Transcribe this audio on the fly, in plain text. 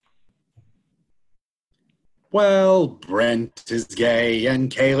Well, Brent is gay,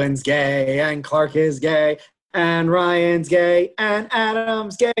 and Kaylin's gay, and Clark is gay, and Ryan's gay, and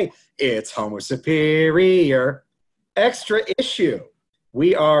Adam's gay. It's Homo Superior. Extra issue.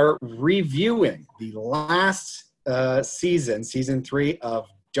 We are reviewing the last season 3 of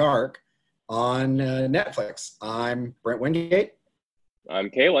Dark on Netflix. I'm Brent Wingate. I'm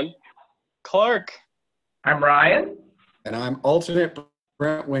Kaylin. Clark. I'm Ryan. And I'm alternate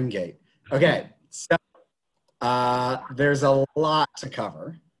Brent Wingate. Okay, so there's a lot to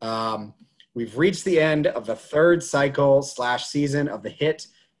cover. We've reached the end of the third cycle / season of the hit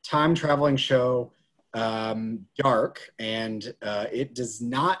time-traveling show Dark, and it does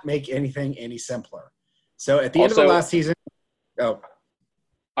not make anything any simpler. So at the end of the last season... Oh.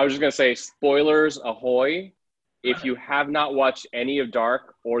 I was just going to say, spoilers ahoy. If you have not watched any of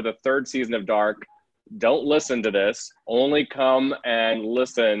Dark or the third season of Dark, don't listen to this. Only come and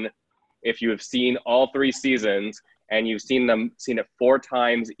listen if you have seen all 3 seasons and you've seen it 4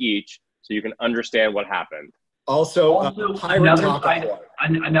 times each, so you can understand what happened. Also another side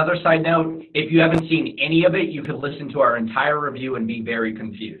note, if you haven't seen any of it, you could listen to our entire review and be very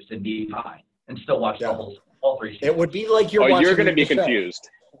confused and be fine and still watch all 3 seasons. It would be like you're watching. You're going to be confused.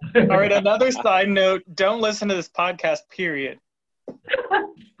 All right, another side note, don't listen to this podcast, period.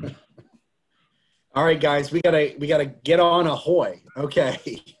 All right, guys, we gotta get on ahoy.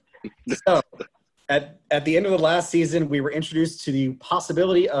 Okay. So at the end of the last season, we were introduced to the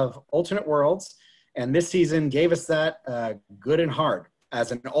possibility of alternate worlds, and this season gave us that good and hard.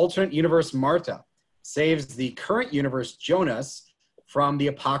 As an alternate universe, Marta saves the current universe, Jonas, from the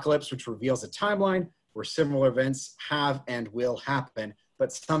apocalypse, which reveals a timeline where similar events have and will happen,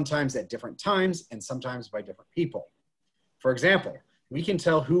 but sometimes at different times and sometimes by different people. For example, we can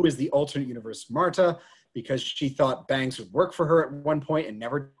tell who is the alternate universe Marta because she thought Banks would work for her at one point and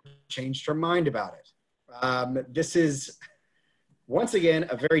never changed her mind about it. This is, once again,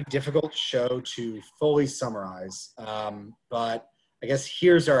 a very difficult show to fully summarize, but I guess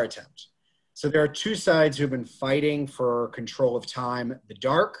here's our attempt. So there are 2 sides who have been fighting for control of time. The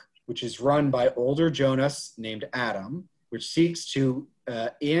Dark, which is run by older Jonas named Adam, which seeks to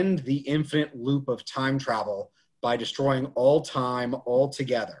end the infinite loop of time travel by destroying all time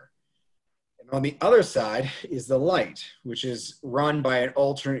altogether. And on the other side is the Light, which is run by an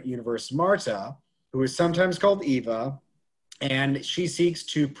alternate universe Marta, who is sometimes called Eva, and she seeks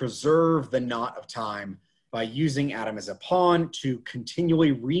to preserve the knot of time by using Adam as a pawn to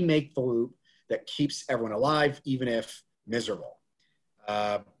continually remake the loop that keeps everyone alive, even if miserable.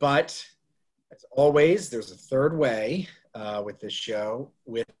 But as always, there's a third way with this show,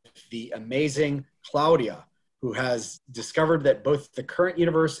 with the amazing Claudia, who has discovered that both the current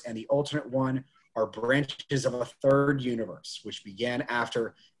universe and the alternate one are branches of a third universe, which began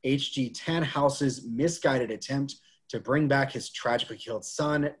after H.G. Tannhouse's misguided attempt to bring back his tragically killed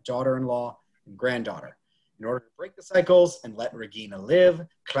son, daughter-in-law, and granddaughter. In order to break the cycles and let Regina live,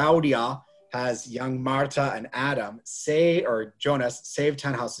 Claudia has young Marta and Jonas save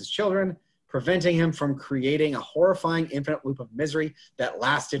Tannhouse's children, preventing him from creating a horrifying infinite loop of misery that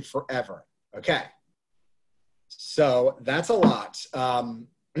lasted forever. Okay. So that's a lot.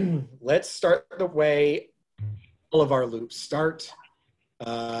 Let's start the way all of our loops start.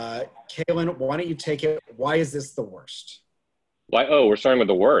 Kaylin, why don't you take it? Why is this the worst? Why? Oh, we're starting with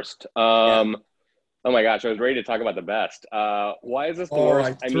the worst. Oh my gosh, I was ready to talk about the best. Why is this the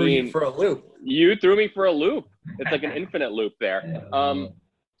worst? I threw you for a loop. You threw me for a loop. It's like an infinite loop there.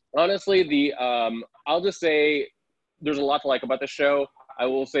 Honestly, I'll just say there's a lot to like about the show. I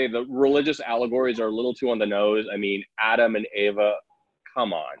will say the religious allegories are a little too on the nose. I mean, Adam and Eva,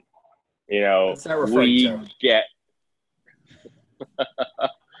 come on. You know, we get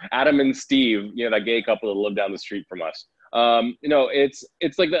Adam and Steve, you know, that gay couple that live down the street from us. You know, it's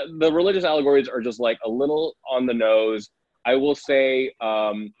like the religious allegories are just like a little on the nose. I will say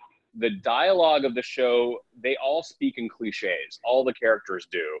the dialogue of the show, they all speak in cliches. All the characters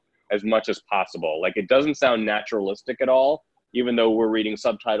do, as much as possible. Like, it doesn't sound naturalistic at all, even though we're reading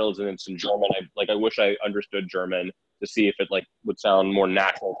subtitles and it's in German. I wish I understood German to see if it like would sound more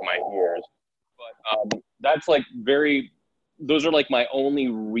natural to my ears. But that's like those are like my only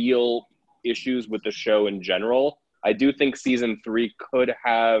real issues with the show in general. I do think season 3 could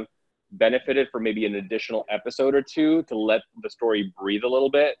have benefited for maybe an additional episode or 2 to let the story breathe a little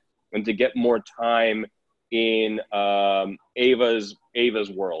bit and to get more time in Ava's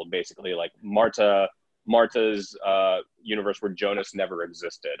world, basically, like Marta's universe where Jonas never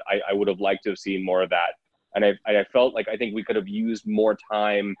existed. I would have liked to have seen more of that. And I felt like I think we could have used more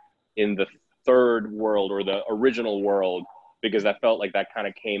time in the third world or the original world, because I felt like that kind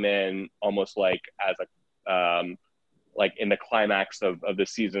of came in almost like as like in the climax of the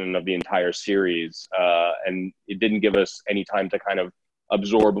season of the entire series, and it didn't give us any time to kind of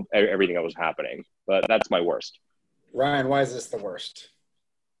absorb everything that was happening. But that's my worst. Ryan, why is this the worst?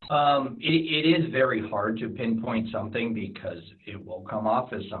 It is very hard to pinpoint something because it will come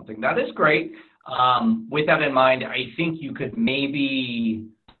off as something that is great. With that in mind, I think you could maybe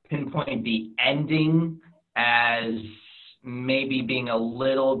pinpoint the ending as maybe being a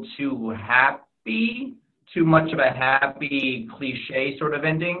little too happy, too much of a happy cliche sort of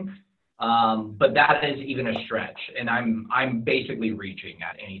ending. But that is even a stretch, and I'm basically reaching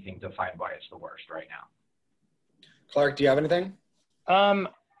at anything to find why it's the worst right now. Clark, do you have anything?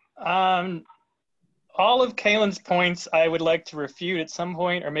 All of Kalen's points I would like to refute at some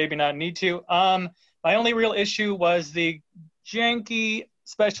point, or maybe not need to. My only real issue was the janky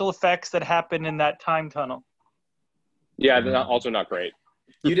special effects that happened in that time tunnel. Yeah, they're also not great.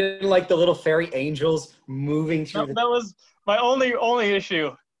 You didn't like the little fairy angels moving through That was my only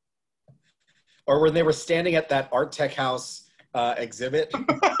issue. Or when they were standing at that Art Tech House exhibit.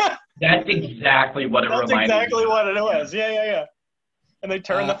 That's exactly what it reminded me. That's exactly what it was. Yeah. And they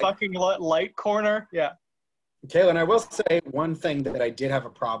turned the fucking light corner. Yeah. Kalen, I will say one thing that I did have a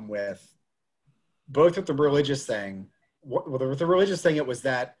problem with, both with the religious thing. With the religious thing, it was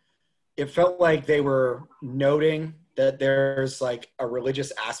that it felt like they were noting that there's like a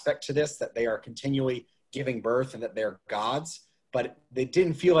religious aspect to this, that they are continually giving birth and that they're gods, but they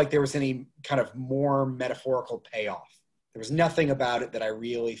didn't feel like there was any kind of more metaphorical payoff. There was nothing about it that I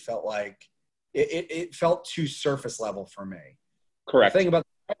really felt like it felt too surface level for me. Correct. The thing about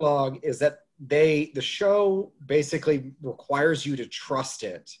the dialogue is that the show basically requires you to trust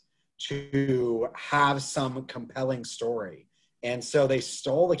it to have some compelling story. And so they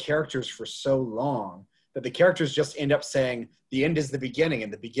stole the characters for so long that the characters just end up saying the end is the beginning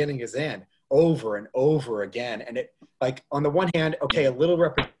and the beginning is end over and over again. And it, like, on the one hand, okay, a little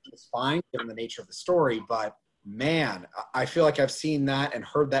repetition is fine given the nature of the story, but man, I feel like I've seen that and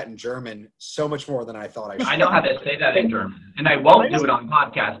heard that in German so much more than I thought I should. I know how to say that in German, and I won't do it on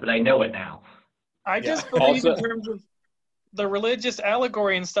podcast, but I know it now. I just believe in terms of the religious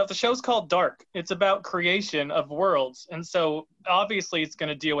allegory and stuff. The show's called Dark. It's about creation of worlds. And so obviously it's going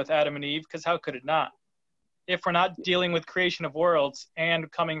to deal with Adam and Eve, because how could it not? If we're not dealing with creation of worlds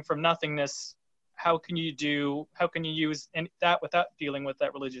and coming from nothingness, how can you use that without dealing with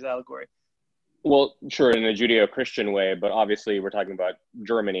that religious allegory? Well, sure, in a Judeo-Christian way, but obviously we're talking about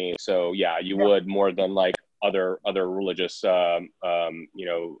Germany, so yeah, you would more than like other religious,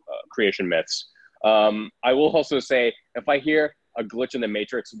 creation myths. I will also say, if I hear a glitch in the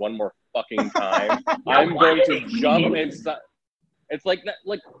Matrix one more fucking time, I'm going to jump inside. It's like that,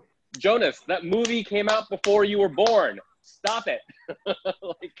 like Jonas. That movie came out before you were born. Stop it.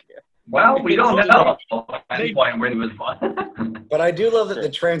 Well, we don't know at this point when it was fun. But I do love that the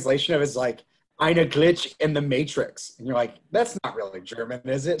translation of it is like, "Eine glitch in the Matrix," and you're like, that's not really German,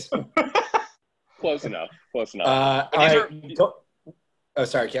 is it? Close enough. All right. Oh,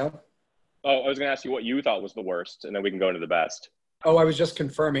 sorry, Kalen. Oh, I was going to ask you what you thought was the worst, and then we can go into the best. Oh, I was just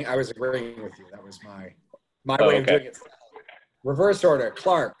confirming. I was agreeing with you. That was my way of doing it. Reverse order.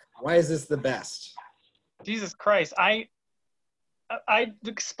 Clark, why is this the best? Jesus Christ. I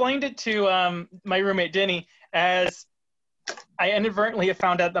explained it to my roommate, Denny, as I inadvertently have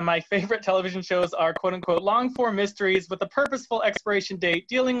found out that my favorite television shows are quote-unquote long-form mysteries with a purposeful expiration date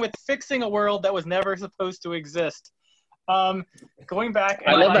dealing with fixing a world that was never supposed to exist. Going back...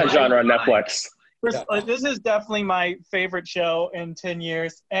 I love that genre on Netflix. This is definitely my favorite show in 10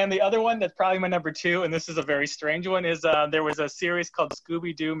 years. And the other one that's probably my number 2, and this is a very strange one, is there was a series called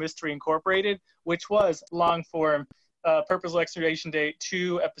Scooby-Doo Mystery Incorporated, which was long-form, purposeful expiration date,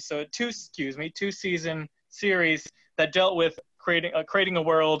 2-season series that dealt with creating a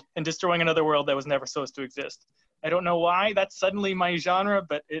world and destroying another world that was never supposed to exist. I don't know why that's suddenly my genre,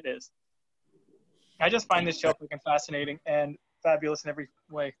 but it is. I just find this show freaking fascinating and fabulous in every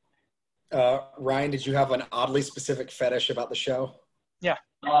way. Ryan, did you have an oddly specific fetish about the show? Yeah.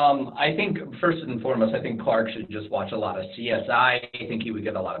 I think first and foremost, I think Clark should just watch a lot of CSI. I think he would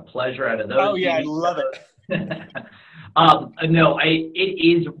get a lot of pleasure out of those. Oh yeah, I love it. No, it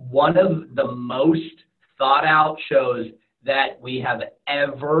is one of the most thought out shows that we have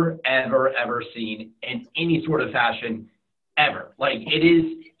ever seen in any sort of fashion ever. Like, it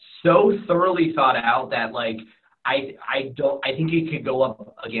is so thoroughly thought out that, like, I think it could go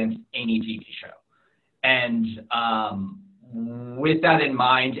up against any TV show. And with that in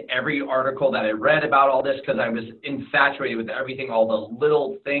mind, every article that I read about all this, because I was infatuated with everything, all the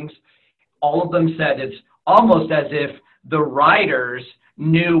little things, all of them said it's almost as if the writers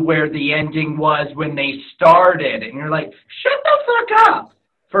knew where the ending was when they started. And you're like, shut the fuck up.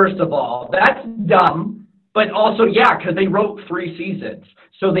 First of all, that's dumb. But also, yeah, because they wrote 3 seasons.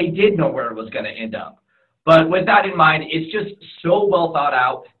 So they did know where it was going to end up. But with that in mind, it's just so well thought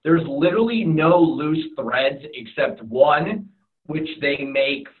out. There's literally no loose threads except one, which they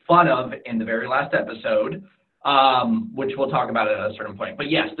make fun of in the very last episode, which we'll talk about at a certain point.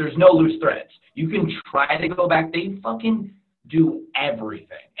 But yes, there's no loose threads. You can try to go back. They fucking do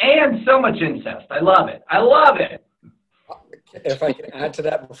everything. And so much incest. I love it. I love it. If I can add to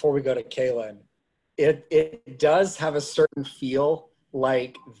that before we go to Kaylin, it does have a certain feel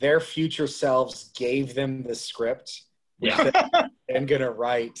like their future selves gave them the script, which I'm going to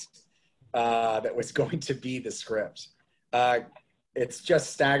write that was going to be the script. It's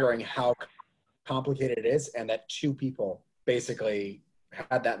just staggering how complicated it is, and that 2 people basically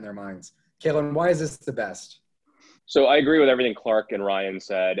had that in their minds. Kaylin, why is this the best? So I agree with everything Clark and Ryan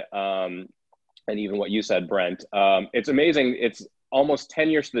said, and even what you said, Brent. It's amazing. It's almost 10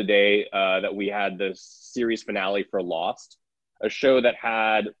 years to the day that we had the series finale for Lost, a show that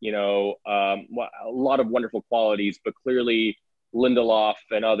had, a lot of wonderful qualities, but clearly Lindelof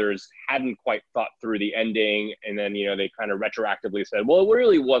and others hadn't quite thought through the ending. And then, they kind of retroactively said, well, it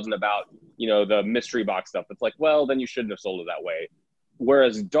really wasn't about, the mystery box stuff. It's like, well, then you shouldn't have sold it that way.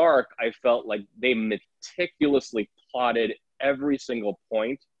 Whereas Dark, I felt like they meticulously plotted every single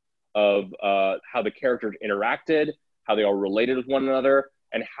point of how the characters interacted, how they all related with one another,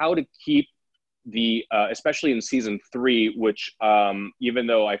 and how to keep the especially in season 3, which even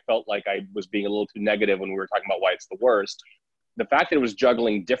though I felt like I was being a little too negative when we were talking about why it's the worst, the fact that it was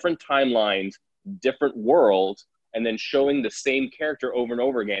juggling different timelines, different worlds, and then showing the same character over and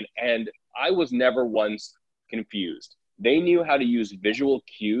over again, and I was never once confused. They knew how to use visual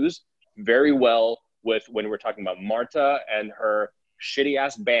cues very well with when we're talking about Marta and her shitty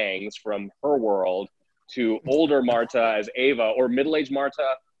ass bangs from her world, to older Marta as Ava, or middle-aged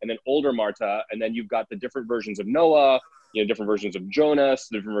Marta and then older Marta, and then you've got the different versions of Noah, different versions of Jonas,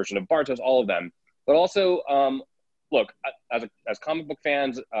 different version of Bartos, all of them. But also, look, as comic book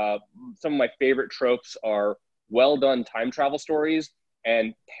fans, some of my favorite tropes are well-done time travel stories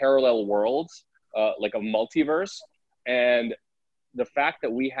and parallel worlds, like a multiverse. And the fact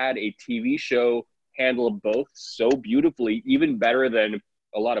that we had a TV show handle both so beautifully, even better than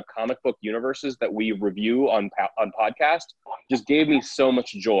a lot of comic book universes that we review on podcast, just gave me so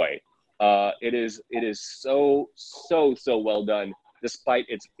much joy. It is so well done, despite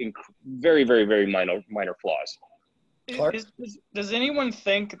its very, very, very minor flaws. Does anyone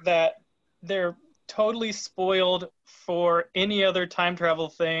think that they're totally spoiled for any other time travel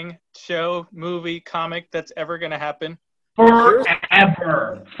thing, show, movie, comic that's ever going to happen?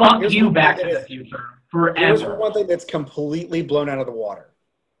 Forever. Fuck you, Back to the Future. Forever. Here's one thing that's completely blown out of the water.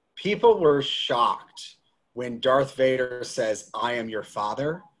 People were shocked when Darth Vader says, "I am your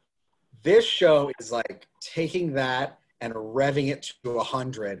father." This show is like taking that and revving it to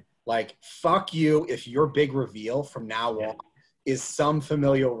 100. Like, fuck you if your big reveal from now on is some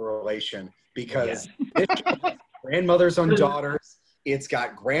familial relation, because this show has grandmothers on daughters. It's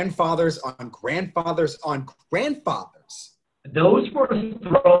got grandfathers on grandfathers on grandfathers. Those were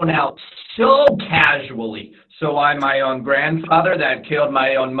thrown out so casually. So I'm my own grandfather that killed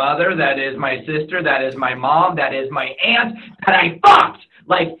my own mother. That is my sister. That is my mom. That is my aunt that I fucked.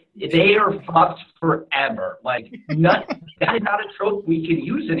 Like, they are fucked forever. Like, that is not a trope we can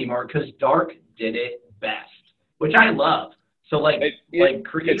use anymore, because Dark did it best, which I love. So,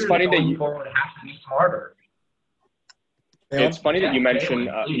 creators going forward have to be smarter. It's funny that you mentioned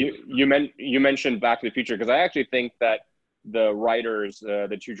you mentioned Back to the Future, because I actually think that the writers,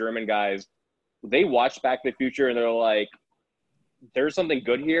 the 2 German guys, they watched Back to the Future and they're like, there's something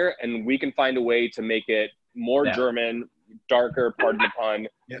good here, and we can find a way to make it more German, darker, pardon the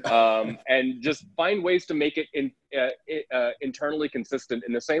pun, and just find ways to make it internally consistent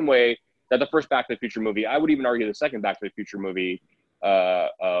in the same way that the first Back to the Future movie, I would even argue the second Back to the Future movie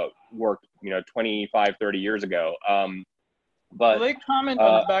worked, 25, 30 years ago. But they comment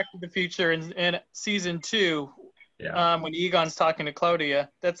on Back to the Future in season 2, when Egon's talking to Claudia.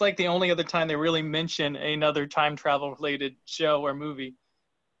 That's like the only other time they really mention another time travel related show or movie.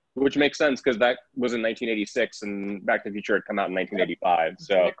 Which makes sense, because that was in 1986 and Back to the Future had come out in 1985.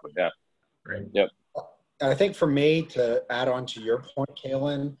 So, yeah. Great. Yep. I think for me, to add on to your point,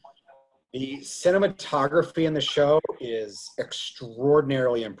 Kaylin, the cinematography in the show is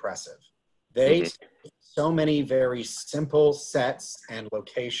extraordinarily impressive. They take so many very simple sets and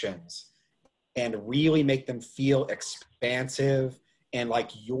locations and really make them feel expansive and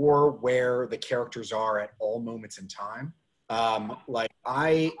like you're where the characters are at all moments in time. Like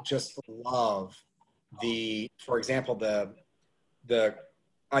I just love for example,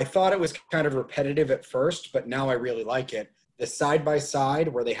 I thought it was kind of repetitive at first, but now I really like it. The side by side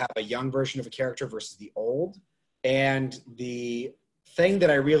where they have a young version of a character versus the old. And the thing that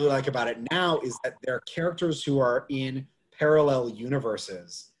I really like about it now is that there are characters who are in parallel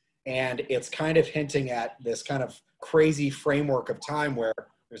universes. And it's kind of hinting at this kind of crazy framework of time where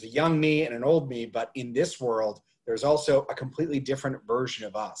there's a young me and an old me, but in this world, there's also a completely different version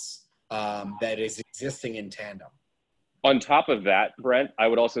of us that is existing in tandem. On top of that, Brent, I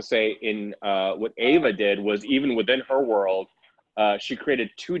would also say in what Ava did was even within her world, she created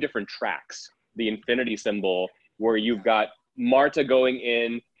 2 different tracks. The infinity symbol, where you've got Marta going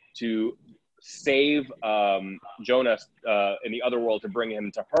in to save Jonas in the other world to bring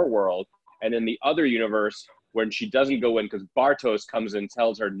him to her world. And in the other universe, when she doesn't go in because Bartosz comes and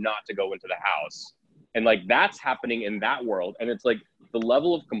tells her not to go into the house. And like that's happening in that world. And it's like the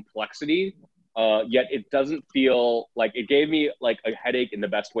level of complexity, yet it doesn't feel like it gave me like a headache in the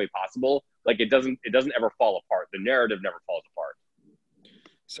best way possible. Like it doesn't ever fall apart. The narrative never falls apart.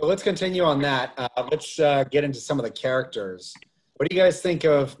 So let's continue on that. Let's get into some of the characters. What do you guys think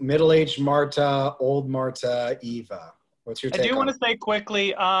of middle-aged Marta, old Marta, Eva? What's your take? I do on want to say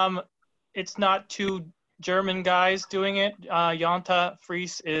quickly, it's not 2 German guys doing it. Janta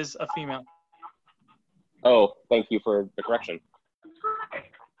Fries is a female. Oh, thank you for the correction.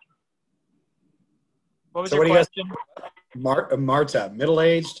 What was your question? Marta,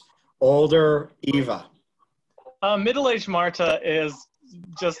 middle-aged, older, Eva. Middle-aged Marta is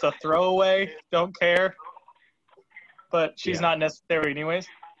just a throwaway. Don't care. But she's not necessary anyways.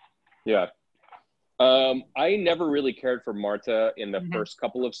 Yeah. I never really cared for Marta in the first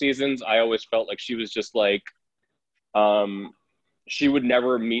couple of seasons. I always felt like she was just like, she would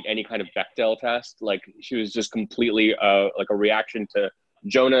never meet any kind of Bechdel test. Like she was just completely like a reaction to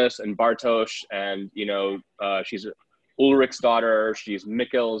Jonas and Bartosz, and you know, she's Ulrich's daughter. She's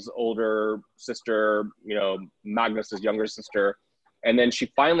Mikkel's older sister. You know, Magnus's younger sister, and then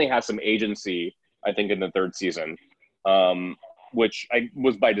she finally has some agency. I think in the 3rd season, which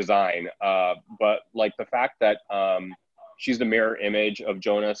was by design. But like the fact that she's the mirror image of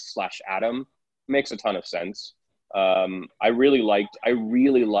Jonas / Adam makes a ton of sense. I really liked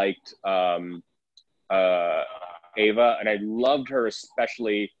Ava, and I loved her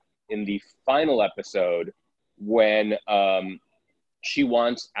especially in the final episode when she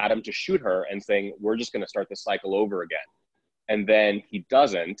wants Adam to shoot her and saying, we're just going to start the cycle over again. And then he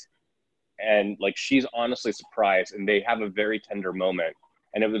doesn't. And like, she's honestly surprised, and they have a very tender moment.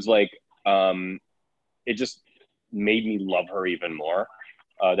 And it was like, it just made me love her even more.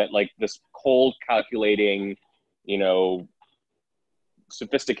 That like this cold, calculating, you know,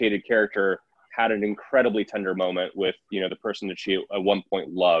 sophisticated character had an incredibly tender moment with, you know, the person that she at one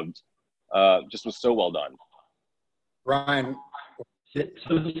point loved. Just was so well done. Ryan. So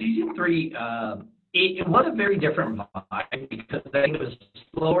season 3, it was a very different vibe because I think it was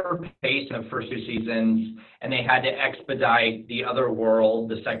slower pace in the first 2 seasons, and they had to expedite the other world,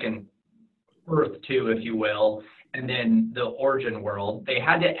 the second Earth 2, if you will, and then the origin world. They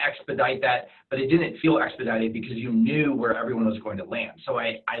had to expedite that, but it didn't feel expedited because you knew where everyone was going to land. So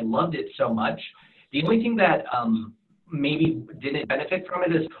I loved it so much. The only thing that maybe didn't benefit from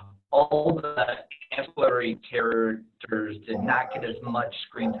it is all the ancillary characters did not get as much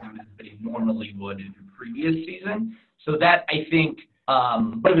screen time as they normally would in the previous season. So that, I think,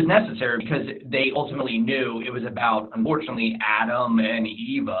 but it was necessary because they ultimately knew it was about, unfortunately, Adam and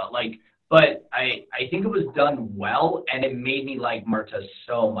Eva. But I think it was done well, and it made me like Marta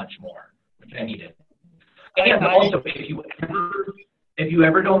so much more, which I needed. And also, if you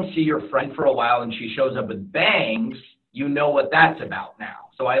ever don't see your friend for a while and she shows up with bangs, you know what that's about now.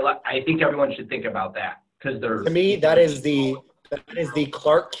 So I think everyone should think about that, because there's, to me, that is the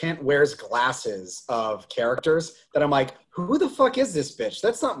Clark Kent wears glasses of characters that I'm like, who the fuck is this bitch?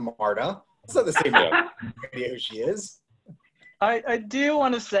 That's not Marta. That's not the same idea who she is. I do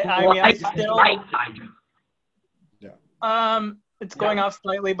want to say, I mean, I still, it's going off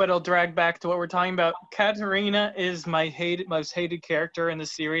slightly, but it'll drag back to what we're talking about. Katarina is my most hated character in the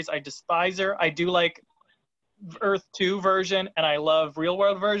series. I despise her. I do like Earth 2 version, and I love Real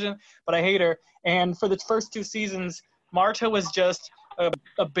World version, but I hate her. And for the first 2 seasons, Marta was just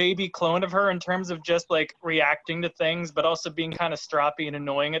a baby clone of her in terms of just like reacting to things, but also being kind of stroppy and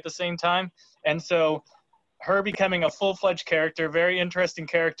annoying at the same time. And so her becoming a full-fledged character, very interesting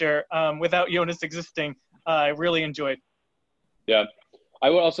character, without Jonas existing, I really enjoyed. Yeah.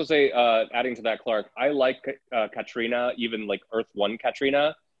 I would also say, adding to that, Clark, I like Katrina, even like Earth 1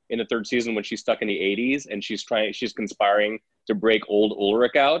 Katrina, in the third season when she's stuck in the 80s and she's conspiring to break old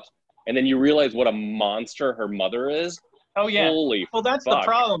Ulrich out. And then you realize what a monster her mother is. Oh yeah. Holy well, that's fuck. the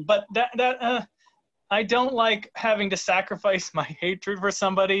problem. But I don't like having to sacrifice my hatred for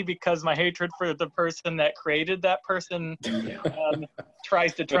somebody because my hatred for the person that created that person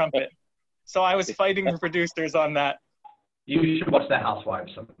tries to trump it. So I was fighting the producers on that. You should watch The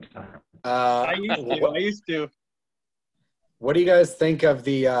Housewives sometime. I used to. What do you guys think of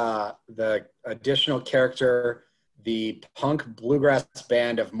the additional character, the punk bluegrass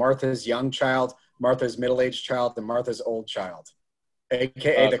band of Martha's young child, Martha's middle-aged child, and Martha's old child,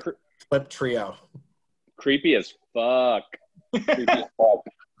 aka the Flip Trio? Creepy as fuck. Creepy as fuck.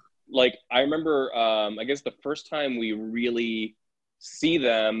 Like, I remember, I guess the first time we really see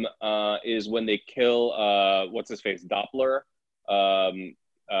them is when they kill, what's his face, Doppler,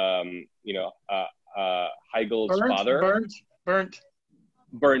 Heigl's father. Burnt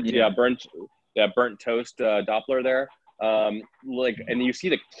toast Doppler there. And you see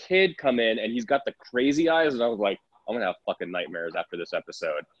the kid come in and he's got the crazy eyes, and I was like, I'm gonna have fucking nightmares after this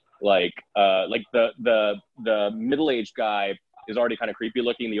episode. Like the middle-aged guy is already kind of creepy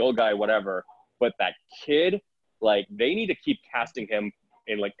looking, the old guy, whatever. But that kid, like, they need to keep casting him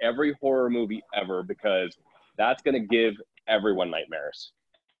in like every horror movie ever, because that's gonna give everyone nightmares.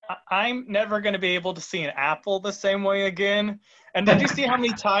 I'm never going to be able to see an apple the same way again. And did you see how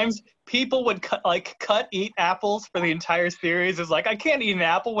many times people would eat apples for the entire series? It's like, I can't eat an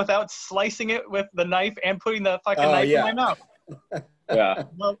apple without slicing it with the knife and putting the fucking knife in my mouth. Yeah.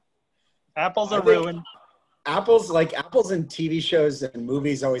 Well, apples are ruined. Apples in TV shows and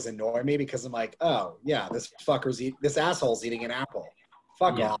movies always annoy me because I'm like, oh yeah, this asshole's eating an apple.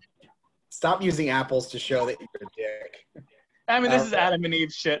 Fuck off. Stop using apples to show that you're a dick. I mean, this is Adam and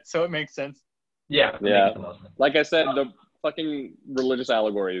Eve shit, so it makes sense. Yeah. Like I said, the fucking religious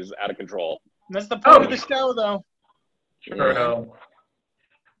allegory is out of control. That's the point of the show, though. Sure.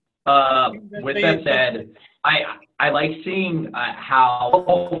 With that said, I like seeing how,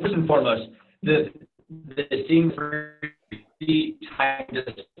 first and foremost, the scenes where the time to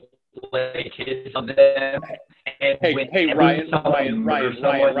display kids of them. Hey, Ryan, stop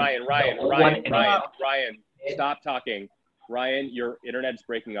talking. Ryan, your internet's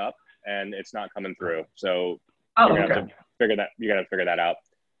breaking up and it's not coming through. So you're gonna have to figure that out.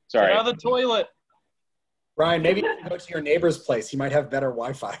 Sorry. Get out of the toilet. Ryan, maybe you can go to your neighbor's place. He might have better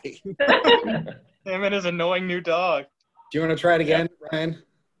Wi-Fi. Him and his annoying new dog. Do you want to try it again, Ryan?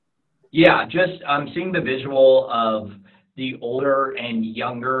 Yeah, just seeing the visual of the older and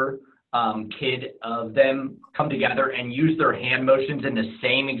younger kid of them come together and use their hand motions in the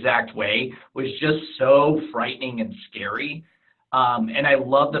same exact way was just so frightening and scary. And I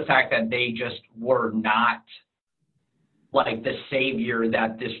love the fact that they just were not like the savior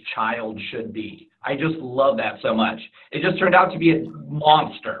that this child should be. I just love that so much. It just turned out to be a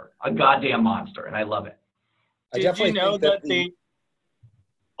monster, a goddamn monster, and I love it. Did you know that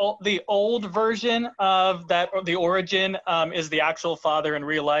the old version of that, or the origin, is the actual father in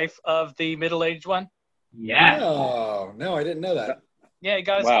real life of the middle-aged one? Yeah. Oh, no, I didn't know that. Yeah, he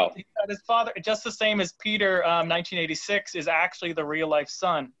got his father, just the same as Peter, 1986, is actually the real-life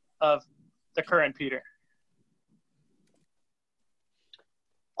son of the current Peter.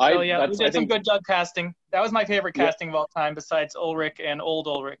 We did some good job casting. That was my favorite casting of all time, besides Ulrich and old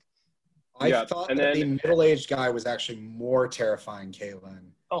Ulrich. I thought that the middle-aged guy was actually more terrifying, Caitlin.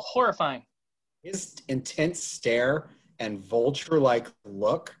 Oh, horrifying. His intense stare and vulture-like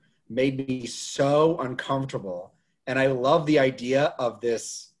look made me so uncomfortable. And I love the idea of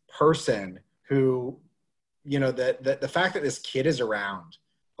this person who, the fact that this kid is around.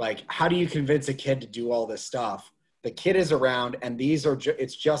 Like, how do you convince a kid to do all this stuff? The kid is around, and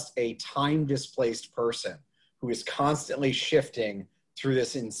it's just a time-displaced person who is constantly shifting through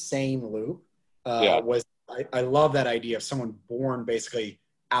this insane loop. I love that idea of someone born basically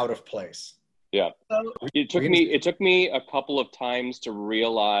out of place. Yeah. It took me a couple of times to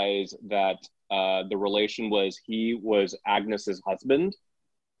realize that the relation was he was Agnes's husband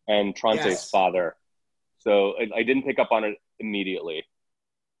and Trance's father. So I didn't pick up on it immediately.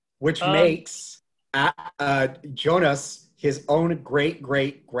 Which makes Jonas his own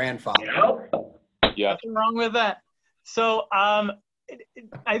great-great-grandfather. Yeah. Nothing wrong with that. So I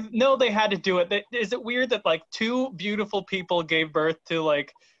know they had to do it. Is it weird that like two beautiful people gave birth to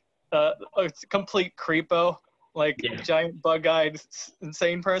like a complete creepo, giant bug-eyed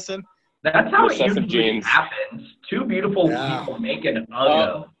insane person? That's how it usually happens. Two beautiful people make an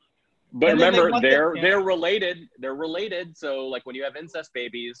uggo. But remember, they're related. They're related. So like when you have incest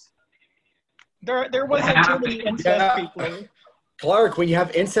babies. There wasn't too many incest people. Clark, when you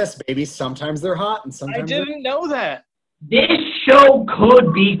have incest babies, sometimes they're hot and sometimes I didn't know that. This show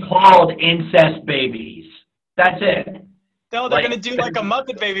could be called Incest Babies. That's it. No, they're going to do like a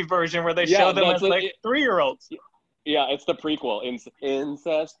Muppet Baby version where they show them as like 3-year-olds. Yeah, it's the prequel,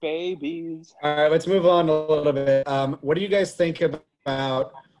 Incest Babies. All right, let's move on a little bit. What do you guys think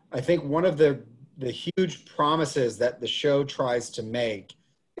about, I think one of the huge promises that the show tries to make,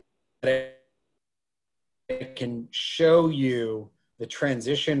 that it can show you the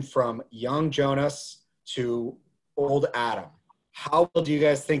transition from young Jonas to old Adam. How well do you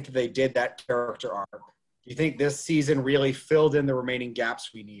guys think they did that character arc? Do you think this season really filled in the remaining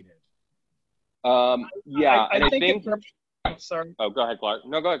gaps we needed? Yeah, I think sorry. Oh, go ahead, Clark.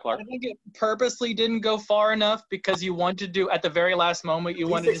 No, go ahead, Clark. I think it purposely didn't go far enough because you wanted to, at the very last moment, you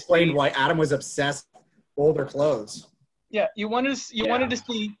wanted to explain why Adam was obsessed with older clothes. Yeah, you wanted to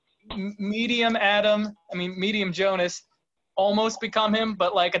see medium Jonas almost become him,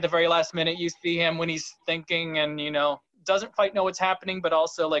 but like at the very last minute you see him when he's thinking and doesn't quite know what's happening, but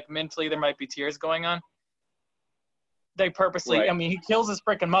also like mentally there might be tears going on. They purposely, right. He kills his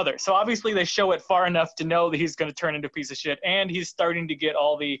freaking mother. So obviously they show it far enough to know that he's going to turn into a piece of shit. And he's starting to get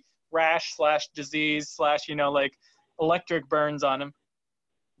all the rash / disease / like electric burns on him.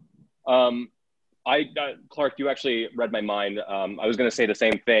 Clark, you actually read my mind. I was going to say the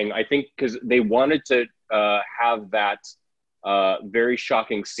same thing. I think because they wanted to have that very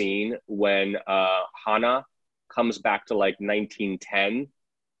shocking scene when Hannah comes back to like 1910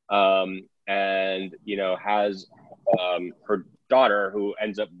 and, has her daughter, who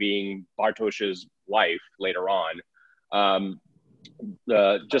ends up being Bartosz's wife later on.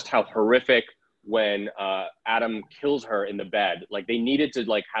 Just how horrific when Adam kills her in the bed. Like they needed to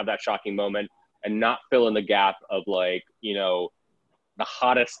like have that shocking moment and not fill in the gap of like, the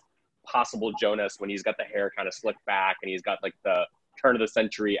hottest possible Jonas when he's got the hair kind of slicked back and he's got like the turn of the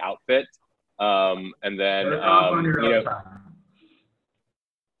century outfit. And then,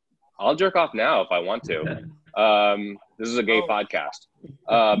 I'll jerk off now if I want to. This is a gay podcast.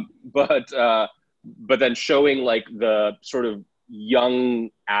 But then showing like the sort of young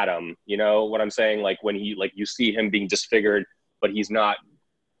Adam, you know what I'm saying? Like when he, like you see him being disfigured, but he's not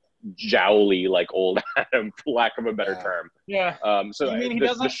jowly like old Adam, for lack of a better term. Yeah. So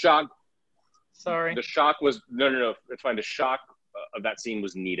the shock. Sorry. The shock was no. It's fine. The shock of that scene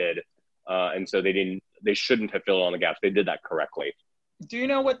was needed, and so they shouldn't have filled on the gaps. They did that correctly. Do you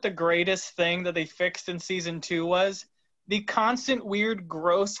know what the greatest thing that they fixed in season 2 was? The constant weird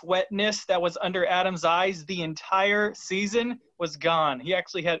gross wetness that was under Adam's eyes the entire season was gone. He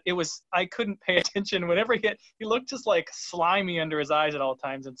actually I couldn't pay attention whenever he looked just like slimy under his eyes at all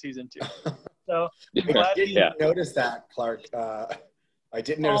times in season 2. So I'm glad I didn't notice that, Clark. I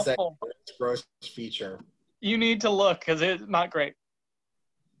didn't notice that gross feature. You need to look because it's not great.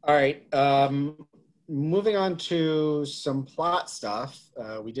 All right. Moving on to some plot stuff.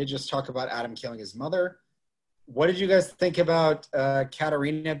 We did just talk about Adam killing his mother. What did you guys think about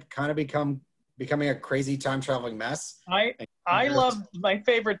Katerina kind of becoming a crazy time-traveling mess? I love my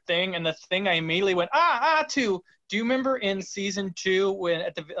favorite thing, and the thing I immediately went, to. Do you remember in season 2 when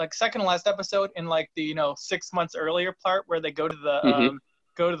at the second to last episode in like the 6 months earlier part where they go to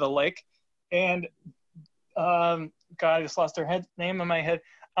the lake, and God, I just lost her name in my head.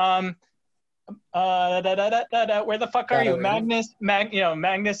 Where the fuck are you? Magnus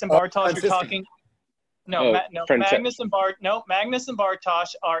and Bartosz are talking. Magnus and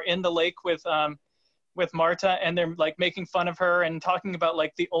Bartosz are in the lake with Marta, and they're like making fun of her and talking about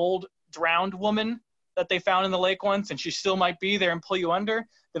like the old drowned woman that they found in the lake once, and she still might be there and pull you under.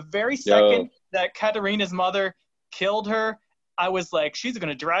 The very second that Katerina's mother killed her, I was like, she's going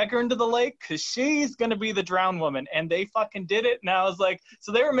to drag her into the lake because she's going to be the drowned woman. And they fucking did it. And I was like,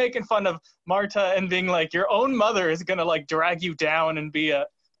 so they were making fun of Marta and being like, your own mother is going to like drag you down and be a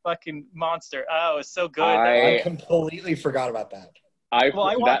fucking monster. Oh, it's so good. I completely forgot about that.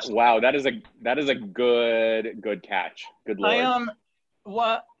 That is a good catch. Good Lord.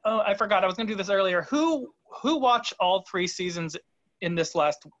 I forgot. I was going to do this earlier. Who watched all 3 seasons in this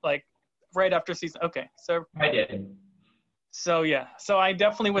last, like right after season? Okay. So I did. So yeah, so I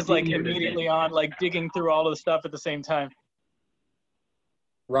definitely was like immediately on like digging through all of the stuff at the same time.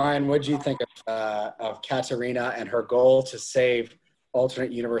 Ryan, what did you think of Katerina and her goal to save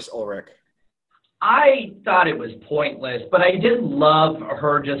alternate universe Ulrich? I thought it was pointless, but I did love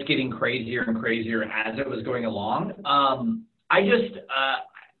her just getting crazier and crazier as it was going along.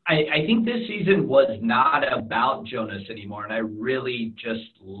 I think this season was not about Jonas anymore, and I really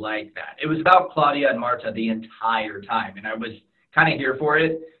just like that. It was about Claudia and Marta the entire time, and I was kind of here for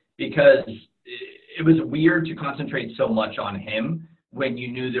it because it it was weird to concentrate so much on him when you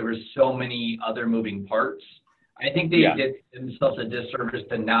knew there were so many other moving parts. I think they did themselves a disservice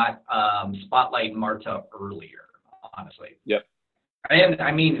to not spotlight Marta earlier, honestly. Yep. And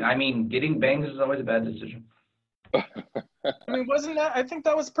I mean, getting bangs is always a bad decision. I mean, wasn't that? I think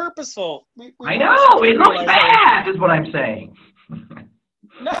that was purposeful. I know it looks bad, is what I'm saying.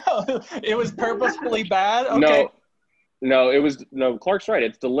 No, it was purposefully bad. Okay. No, Clark's right.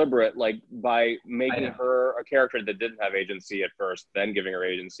 It's deliberate. Like, by making her a character that didn't have agency at first, then giving her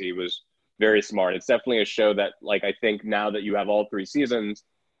agency was very smart. It's definitely a show that, like, I think now that you have all 3 seasons,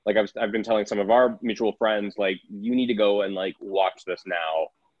 like I've been telling some of our mutual friends, like, you need to go and like watch this now.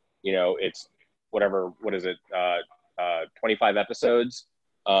 You know, it's what is it? 25 episodes.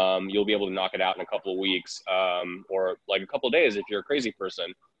 You'll be able to knock it out in a couple of weeks, or like a couple of days if you're a crazy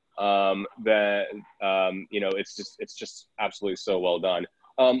person. It's just absolutely so well done.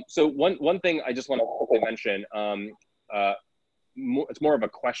 So one thing I just want to quickly mention, it's more of a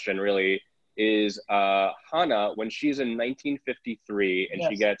question really, is Hannah, when she's in 1953 and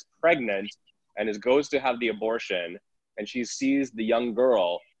she gets pregnant and goes to have the abortion and she sees the young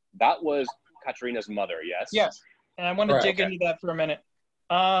girl, that was Katarina's mother, yes? Yes, and I want to dig into that for a minute.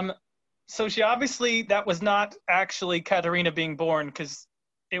 So she obviously, that was not actually Katarina being born, because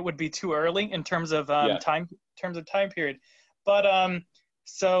it would be too early in terms of time period. But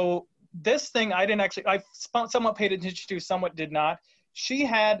so this thing I somewhat paid attention to, somewhat did not. She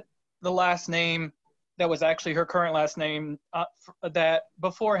had the last name that was actually her current last name that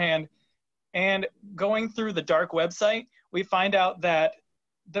beforehand, and going through the dark website, we find out that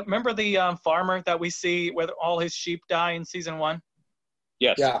remember the farmer that we see where all his sheep die in season 1?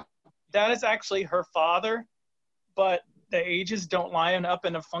 Yes. Yeah. That is actually her father, but the ages don't line up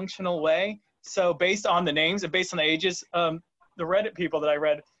in a functional way. So based on the names and based on the ages, the Reddit people that I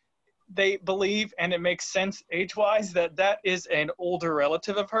read, they believe, and it makes sense age-wise, that is an older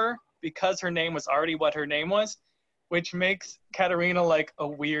relative of her because her name was already what her name was, which makes Katarina like a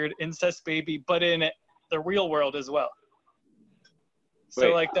weird incest baby, but in the real world as well.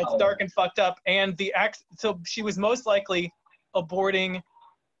 So like that's dark and fucked up. And so she was most likely aborting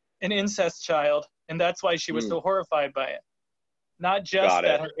an incest child, and that's why she was so horrified by it. Not just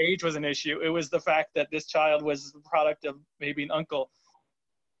that her age was an issue, it was the fact that this child was the product of maybe an uncle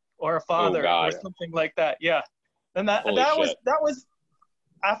or a father or something like that. Yeah. And that was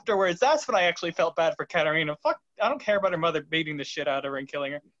afterwards. That's when I actually felt bad for Katarina. Fuck, I don't care about her mother beating the shit out of her and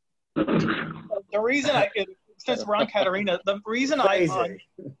killing her. The reason since we're on Katarina, the reason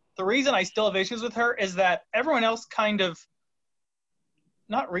I still have issues with her is that everyone else kind of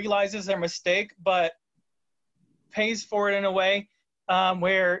not realizes their mistake, but pays for it in a way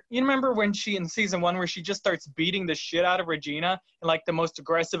where, you remember when she, in season 1, where she just starts beating the shit out of Regina in like the most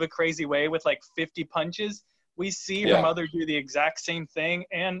aggressive, crazy way with like 50 punches. We see her mother do the exact same thing.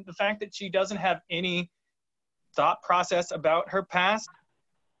 And the fact that she doesn't have any thought process about her past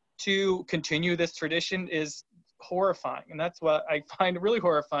to continue this tradition is horrifying. And that's what I find really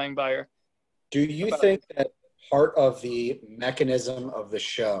horrifying by her. Do you think that part of the mechanism of the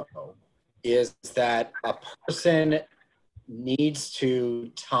show is that a person needs to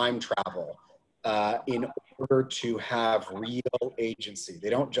time travel in order to have real agency?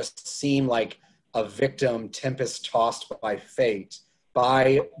 They don't just seem like a victim tempest tossed by fate.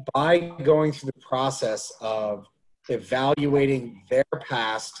 By going through the process of evaluating their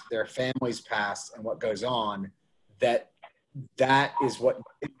past, their family's past, and what goes on, that is what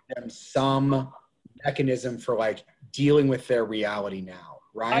gives them some mechanism for like dealing with their reality now,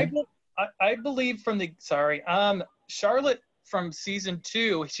 right? I believe Charlotte from season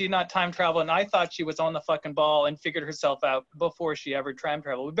 2, she did not time travel, and I thought she was on the fucking ball and figured herself out before she ever time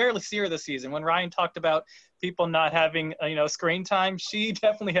traveled. We barely see her this season. When Ryan talked about people not having screen time, she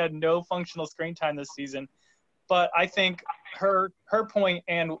definitely had no functional screen time this season. But I think her point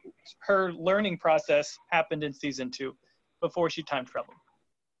and her learning process happened in season 2 before she time traveled.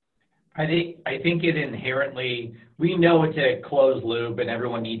 I think it inherently, we know it's a closed loop and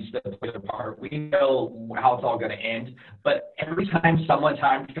everyone needs to play their part. We know how it's all going to end. But every time someone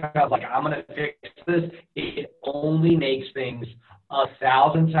time travels, like, I'm going to fix this, it only makes things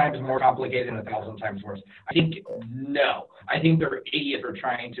 1,000 times more complicated and 1,000 times worse. I think they're idiots for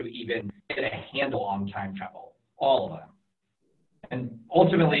trying to even get a handle on time travel. All of them. And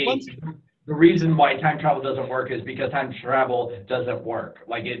ultimately, the reason why time travel doesn't work is because time travel doesn't work.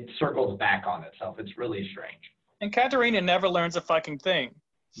 Like, it circles back on itself. It's really strange. And Katarina never learns a fucking thing.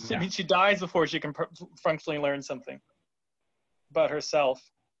 Yeah. I mean, she dies before she can functionally learn something about herself.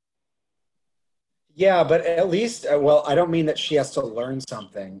 Yeah, but at least, I don't mean that she has to learn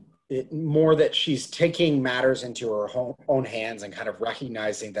something. more that she's taking matters into her own hands and kind of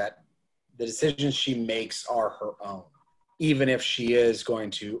recognizing that the decisions she makes are her own, even if she is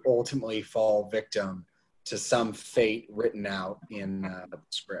going to ultimately fall victim to some fate written out in the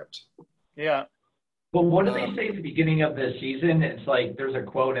script. Yeah. Well, what do they say at the beginning of the season? It's like, there's a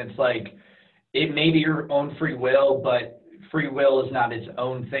quote, it's like, it may be your own free will, but free will is not its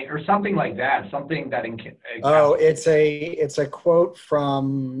own thing, or something like that. Something that it's a quote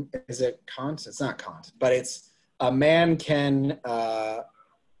from, is it Kant? It's not Kant, but it's a man can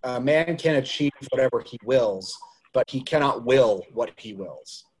achieve whatever he wills, but he cannot will what he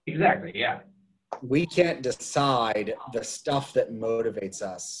wills. Exactly. Yeah. We can't decide the stuff that motivates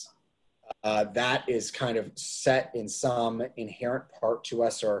us. That is kind of set in some inherent part to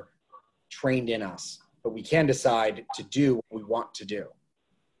us or trained in us, but we can decide to do what we want to do.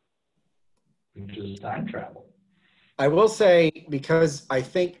 Which is time travel. I will say, because I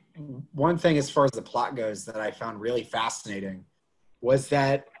think one thing as far as the plot goes that I found really fascinating was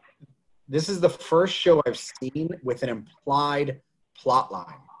that this is the first show I've seen with an implied plot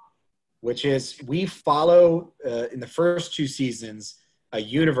line, which is we follow in the first 2 seasons a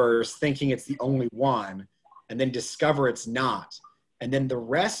universe thinking it's the only one and then discover it's not. And then the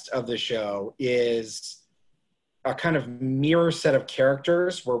rest of the show is a kind of mirror set of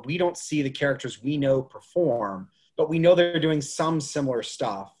characters where we don't see the characters we know perform, but we know they're doing some similar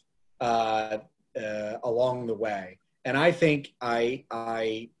stuff along the way. And I think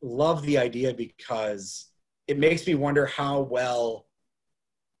I love the idea because it makes me wonder how well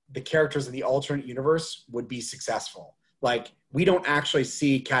the characters in the alternate universe would be successful. Like, we don't actually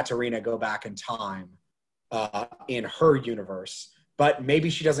see Katarina go back in time in her universe, but maybe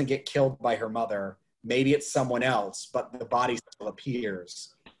she doesn't get killed by her mother. Maybe it's someone else, but the body still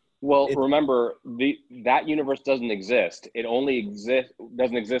appears. Well, remember, that universe doesn't exist. It only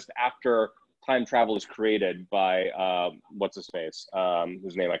doesn't exist after time travel is created by what's his face,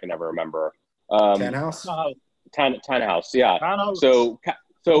 whose name I can never remember. Tannhaus? Tannhaus, yeah. Tannhaus.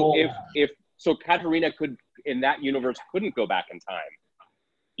 So if Katarina could, in that universe, couldn't go back in time.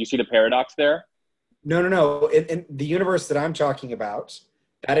 You see the paradox there? No. In the universe that I'm talking about,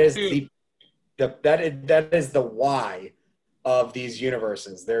 that is that is the why of these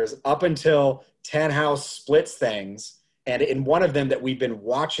universes. There's up until Tannhaus splits things, and in one of them that we've been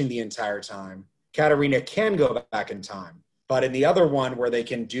watching the entire time, Katarina can go back in time. But in the other one where they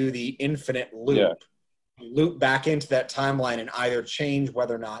can do the infinite loop back into that timeline and either change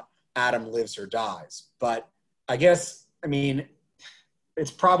whether or not Adam lives or dies. But I guess, I mean,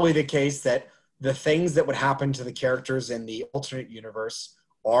 it's probably the case that the things that would happen to the characters in the alternate universe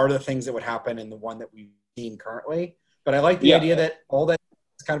are the things that would happen in the one that we've seen currently. But I like the idea that all that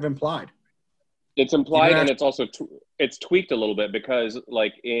is kind of implied. It's implied, and it's also it's tweaked a little bit because,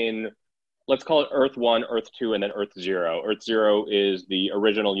 like, in, let's call it Earth 1, Earth 2, and then Earth 0. Earth 0 is the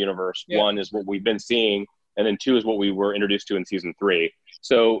original universe. Yeah. 1 is what we've been seeing, and then 2 is what we were introduced to in season 3.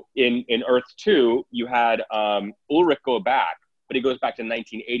 So in Earth 2, you had Ulrich go back, but he goes back to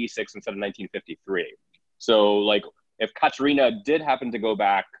 1986 instead of 1953. So, like, if Katarina did happen to go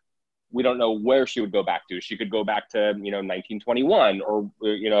back, we don't know where she would go back to. She could go back to, 1921 or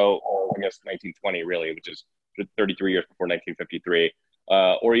I guess 1920 really, which is 33 years before 1953,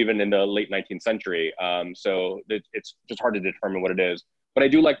 or even in the late 19th century. So it's just hard to determine what it is. But I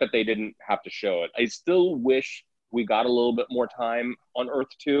do like that they didn't have to show it. I still wish we got a little bit more time on Earth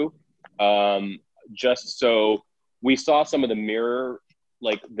 2, just so we saw some of the mirror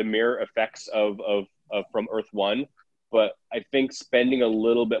effects of from Earth 1. But I think spending a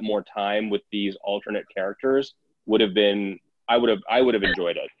little bit more time with these alternate characters would have been, I would have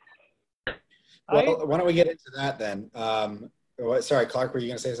enjoyed it. Well, why don't we get into that then? Sorry, Clark, were you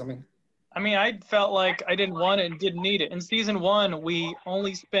going to say something? I mean, I felt like I didn't want it and didn't need it. In season 1, we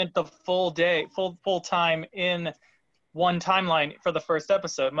only spent the full time in one timeline for the first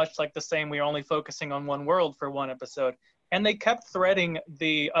episode, much like the same, we were only focusing on one world for one episode. And they kept threading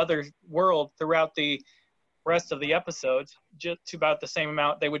the other world throughout the rest of the episodes, just to about the same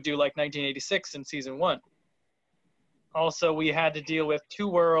amount they would do like 1986 in season 1. Also, we had to deal with 2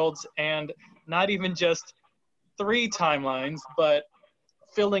 worlds and not even just 3 timelines, but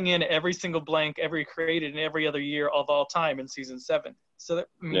filling in every single blank created in every other year of all time in season 7. So that,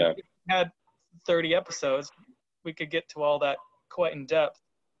 if we had 30 episodes, we could get to all that quite in depth.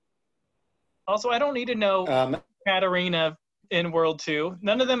 Also, I don't need to know Katarina in World 2.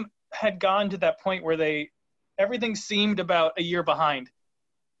 None of them had gone to that point where everything seemed about a year behind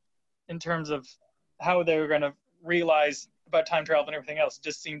in terms of how they were going to realize about time travel and everything else. It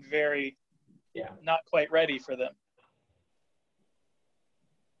just seemed very not quite ready for them.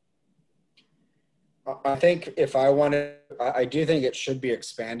 I think if I wanted, I do think it should be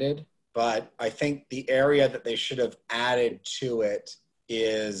expanded, but I think the area that they should have added to it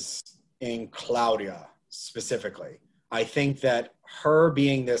is in Claudia specifically. I think that her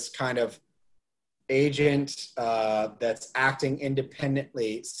being this kind of agent that's acting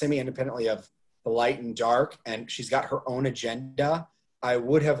independently, semi-independently of the light and dark, and she's got her own agenda. I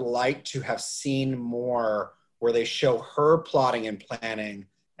would have liked to have seen more where they show her plotting and planning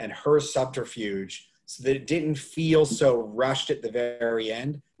and her subterfuge so that it didn't feel so rushed at the very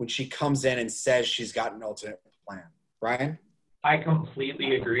end when she comes in and says she's got an alternate plan. Ryan? I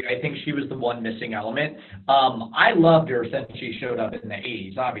completely agree. I think she was the one missing element. I loved her since she showed up in the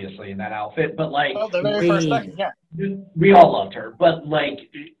 80s, obviously, in that outfit. But, like, the very first second, yeah. We all loved her. But, like,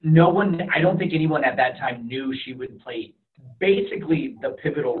 no one, I don't think anyone at that time knew she would play basically the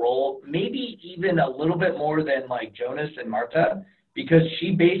pivotal role, maybe even a little bit more than, like, Jonas and Marta, because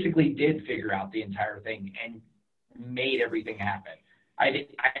she basically did figure out the entire thing and made everything happen. I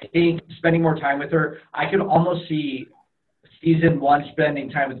think spending more time with her, I could almost see season 1 spending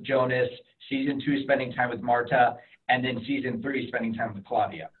time with Jonas, season 2 spending time with Marta, and then season 3 spending time with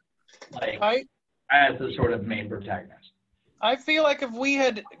Claudia, like as the sort of main protagonist. I feel like if we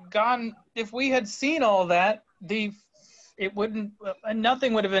had seen all that,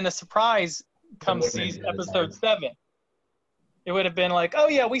 nothing would have been a surprise come season episode 7. It would have been like, oh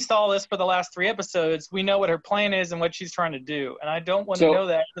yeah, we saw this for the last 3 episodes. We know what her plan is and what she's trying to do. And I don't want to know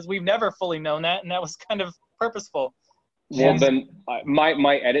that because we've never fully known that, and that was kind of purposeful. Well, then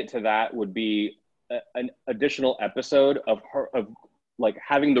my edit to that would be an additional episode of her, of like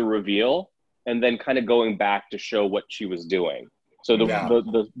having the reveal and then kind of going back to show what she was doing. So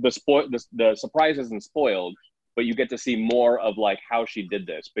the surprise isn't spoiled, but you get to see more of like how she did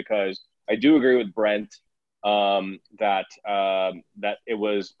this, because I do agree with Brent that it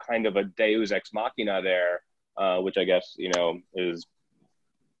was kind of a Deus ex machina there, which I guess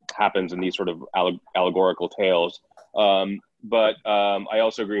happens in these sort of allegorical tales. But I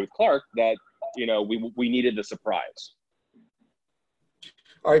also agree with Clark that we needed the surprise.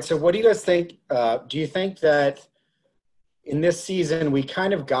 All right, so what do you guys think? Do you think that in this season we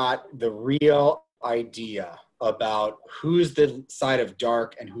kind of got the real idea about who's the side of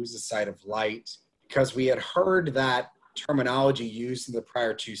dark and who's the side of light? Because we had heard that terminology used in the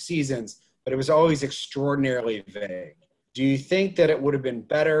prior 2 seasons, but it was always extraordinarily vague. Do you think that it would have been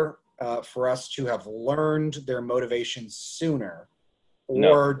better for us to have learned their motivations sooner?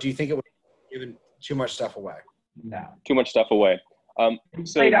 Or do you think it would have given too much stuff away? No. Too much stuff away.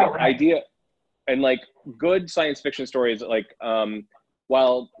 So the idea, and like good science fiction stories, like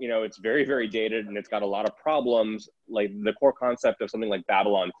while it's very, very dated and it's got a lot of problems, like the core concept of something like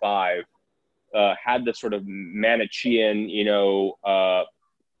Babylon 5 had this sort of Manichean,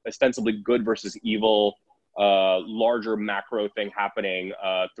 ostensibly good versus evil, larger macro thing happening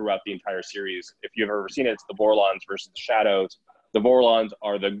throughout the entire series. If you've ever seen it, it's the Vorlons versus the Shadows. The Vorlons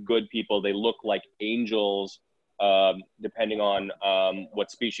are the good people. They look like angels, depending on what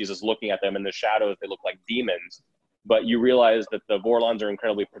species is looking at them. In the Shadows, they look like demons. But you realize that the Vorlons are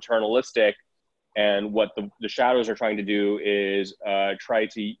incredibly paternalistic, and what the Shadows are trying to do is try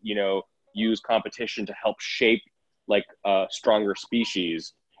to, use competition to help shape like stronger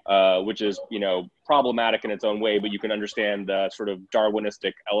species, which is, problematic in its own way, but you can understand the sort of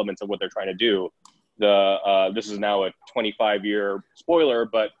Darwinistic elements of what they're trying to do. This is now a 25-year spoiler,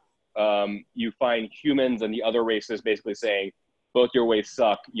 but you find humans and the other races basically saying, both your ways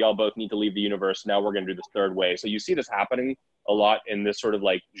suck, y'all both need to leave the universe, now we're going to do this third way. So you see this happening a lot in this sort of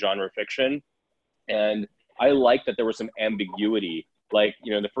like genre fiction. And I like that there was some ambiguity. Like,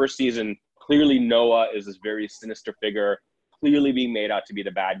 the first season, clearly Noah is this very sinister figure, clearly being made out to be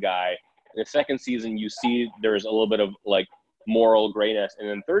the bad guy. In the second season, you see there's a little bit of like moral grayness. And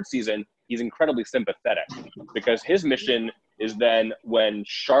in the third season, he's incredibly sympathetic, because his mission is then when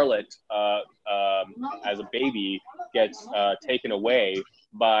Charlotte, as a baby, gets taken away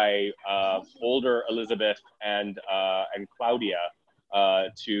by older Elizabeth and Claudia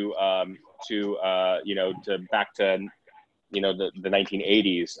to back to the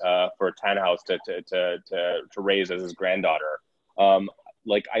 1980s for Tannhaus to raise as his granddaughter.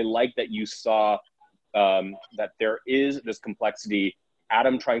 Like, I like that you saw that there is this complexity.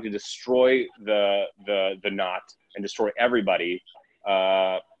 Adam trying to destroy the knot and destroy everybody.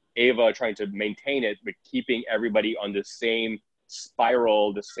 Ava trying to maintain it, but keeping everybody on the same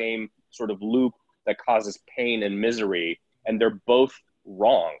spiral, the same sort of loop that causes pain and misery. And they're both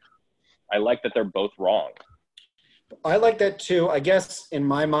wrong. I like that they're both wrong. I like that too. I guess in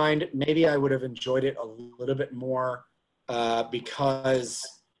my mind, maybe I would have enjoyed it a little bit more because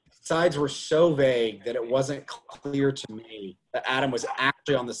sides were so vague that it wasn't clear to me that Adam was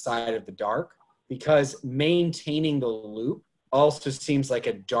actually on the side of the dark, because maintaining the loop also seems like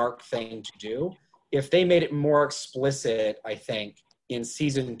a dark thing to do. If they made it more explicit, I think, in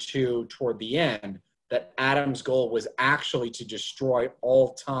season 2 toward the end, that Adam's goal was actually to destroy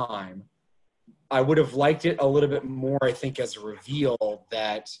all time, I would have liked it a little bit more, I think, as a reveal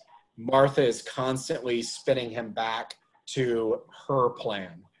that Martha is constantly spinning him back to her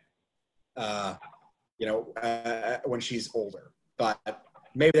plan, when she's older. But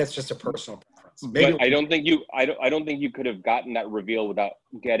maybe that's just a personal preference. Maybe But I don't think you could have gotten that reveal without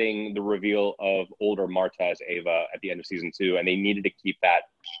getting the reveal of older Marta as Ava at the end of season 2, and they needed to keep that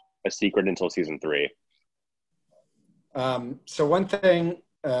a secret until season 3. So one thing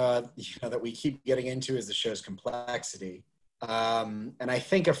that we keep getting into is the show's complexity. And I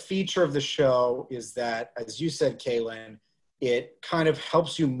think a feature of the show is that, as you said, Kaylin, it kind of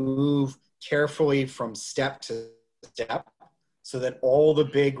helps you move carefully from step to step so that all the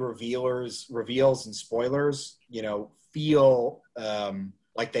big reveals and spoilers, feel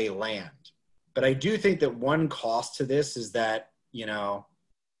like they land. But I do think that one cost to this is that,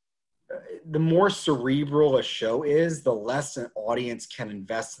 the more cerebral a show is, the less an audience can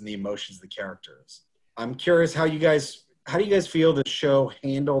invest in the emotions of the characters. I'm curious how do you guys feel the show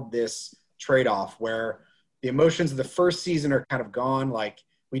handled this trade-off where the emotions of the first season are kind of gone, like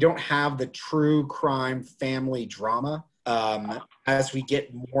we don't have the true crime family drama as we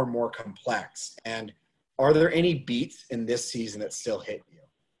get more and more complex. And are there any beats in this season that still hit you?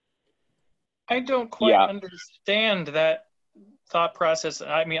 I don't quite understand that thought process.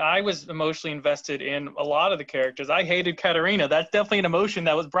 I mean, I was emotionally invested in a lot of the characters. I hated Katerina. That's definitely an emotion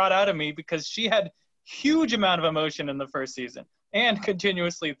that was brought out of me because she had huge amount of emotion in the first season and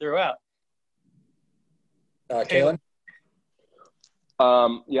continuously throughout. Kaylin?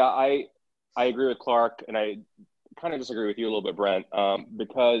 I agree with Clark, and I kind of disagree with you a little bit, Brent,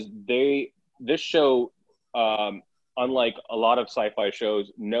 because this show, unlike a lot of sci-fi shows,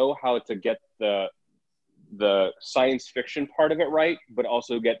 know how to get the science fiction part of it right, but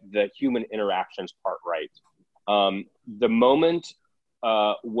also get the human interactions part right. The moment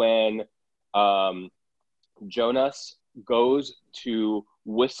when Jonas goes to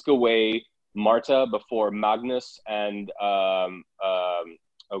whisk away Marta before Magnus and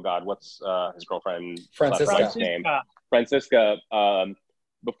what's his girlfriend? Francisca. Name? Francisca.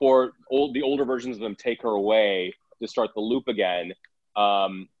 Before the older versions of them take her away to start the loop again,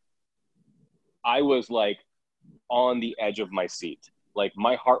 I was like on the edge of my seat. Like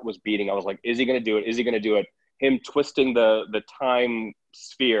my heart was beating. I was like, is he going to do it? Is he going to do it? Him twisting the time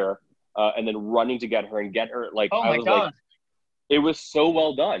sphere and then running to get her and get her. Like, oh I my was God. like, it was so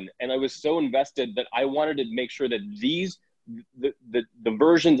well done. And I was so invested that I wanted to make sure that the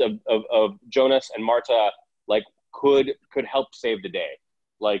versions of Jonas and Marta, like could help save the day.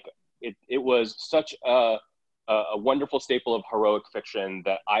 Like it was such a wonderful staple of heroic fiction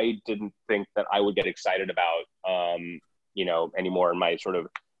that I didn't think that I would get excited about, anymore in my sort of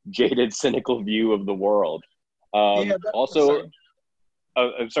jaded, cynical view of the world. I'm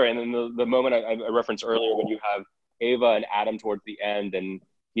sorry. And then the moment I referenced earlier when you have Ava and Adam towards the end and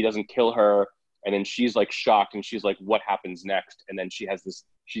he doesn't kill her, and then she's like shocked and she's like, what happens next? And then she has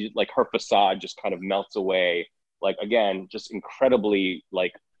her facade just kind of melts away. Like, again, just incredibly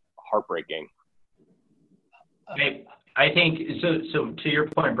like heartbreaking. I think so to your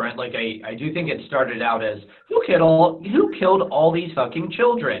point, Brent, like I do think it started out as who killed all these fucking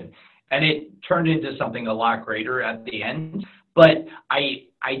children? And it turned into something a lot greater at the end. But I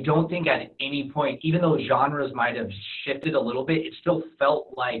don't think at any point, even though genres might have shifted a little bit, it still felt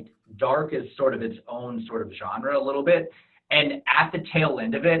like dark is sort of its own sort of genre a little bit. And at the tail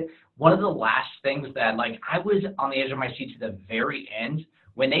end of it, one of the last things that, like, I was on the edge of my seat to the very end,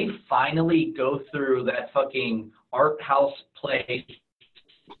 when they finally go through that fucking art house place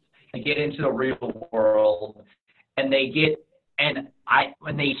and get into the real world, and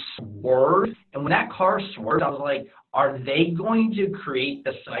when they swerve, and when that car swerved, I was like, are they going to create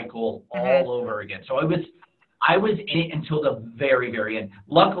the cycle all over again? So I was in it until the very, very end.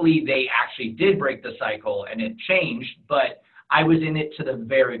 Luckily, they actually did break the cycle and it changed, but I was in it to the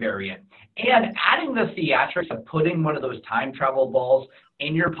very, very end. And adding the theatrics of putting one of those time travel balls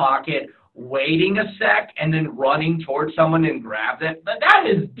in your pocket, waiting a sec, and then running towards someone and grab it, that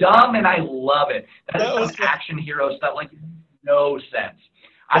is dumb, and I love it. That is some action hero stuff, like, no sense.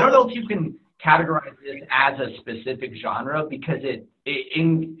 I don't know if you can categorize this as a specific genre because it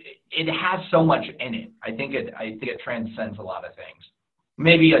has so much in it. I think it transcends a lot of things.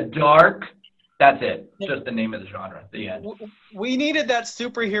 Maybe a dark That's it. Just the name of the genre. The end. We needed that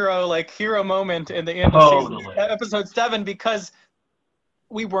superhero, like, hero moment in the end of Totally. episode 7 because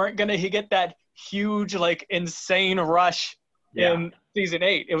we weren't going to get that huge, like, insane rush in season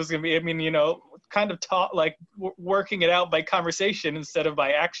 8. It was going to be, I mean, you know, kind of working it out by conversation instead of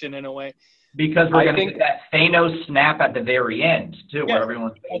by action in a way. Because we're going to get that Thanos snap at the very end, too, where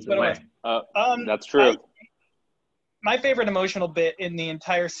everyone fades away. That's true. My favorite emotional bit in the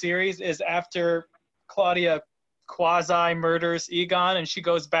entire series is after Claudia quasi-murders Egon, and she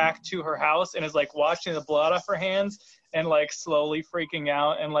goes back to her house and is, like, washing the blood off her hands and, like, slowly freaking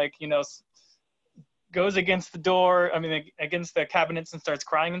out and, like, you know, goes against the door, against the cabinets and starts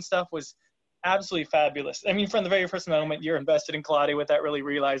crying and stuff was absolutely fabulous. I mean, from the very first moment, you're invested in Claudia without really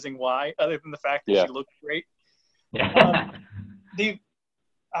realizing why, other than the fact that she looked great.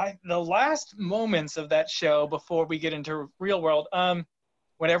 The last moments of that show before we get into real world,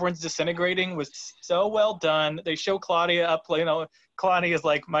 when everyone's disintegrating, was so well done. They show Claudia up, you know, Claudia is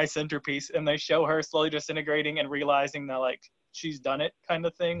like my centerpiece, and they show her slowly disintegrating and realizing that, like, she's done it kind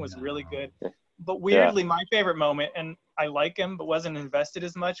of thing was really good. But weirdly, my favorite moment, and I like him but wasn't invested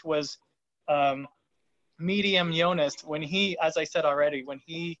as much, was Medium Jonas, when he, as I said already, when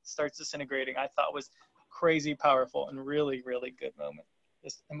he starts disintegrating, I thought was crazy powerful and really, really good moment.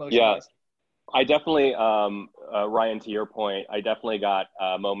 Just emotionless. Yeah, I definitely, Ryan, to your point, I definitely got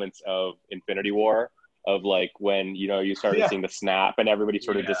moments of Infinity War, of, like, when, you know, you started seeing the snap and everybody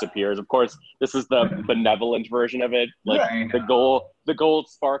sort of disappears. Of course, this is the benevolent version of it. Like, the gold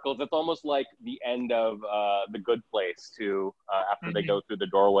sparkles. It's almost like the end of The Good Place, too, after they go through the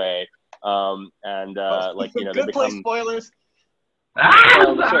doorway. Like, you know, Good Place spoilers.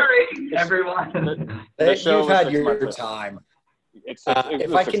 Sorry, everyone. You've had your time.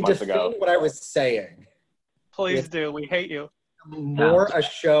 If I can defend what I was saying. Please do. We hate you. The more a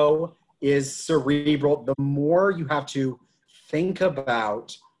show is cerebral, the more you have to think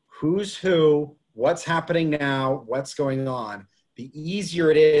about who's who, what's happening now, what's going on. The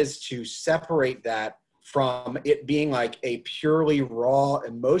easier it is to separate that from it being like a purely raw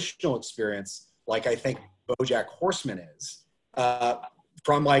emotional experience, like I think BoJack Horseman is,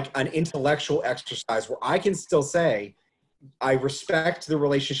 from like an intellectual exercise where I can still say, I respect the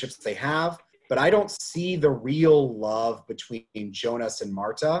relationships they have, but I don't see the real love between Jonas and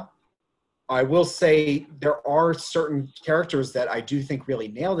Marta. I will say there are certain characters that I do think really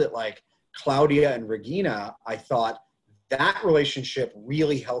nailed it, like Claudia and Regina. I thought that relationship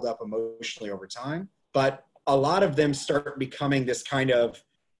really held up emotionally over time, but a lot of them start becoming this kind of,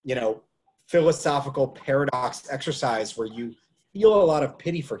 you know, philosophical paradox exercise where you feel a lot of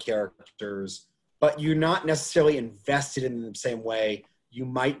pity for characters, but you're not necessarily invested in the same way you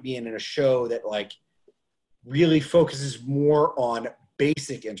might be in a show that, like, really focuses more on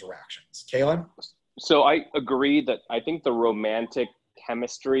basic interactions. Kalen? So I agree that I think the romantic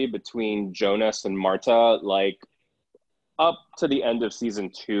chemistry between Jonas and Marta, like, up to the end of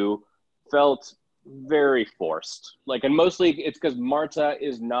season 2, felt very forced. Like, and mostly it's because Marta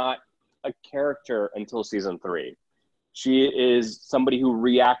is not a character until season 3. She is somebody who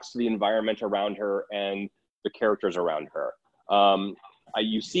reacts to the environment around her and the characters around her.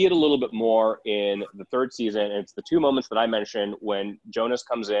 You see it a little bit more in the 3rd season. And it's the 2 moments that I mentioned when Jonas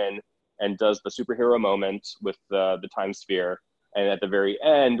comes in and does the superhero moment with the time sphere. And at the very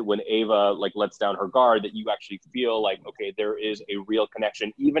end, when Ava, like, lets down her guard, that you actually feel like, okay, there is a real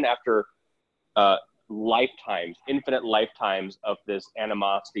connection, even after infinite lifetimes of this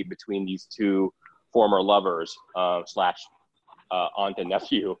animosity between these 2 former lovers / aunt and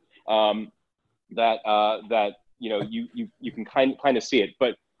nephew, that you know, you can kind of see it.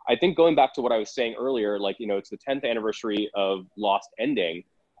 But I think going back to what I was saying earlier, like, you know, it's the 10th anniversary of Lost ending,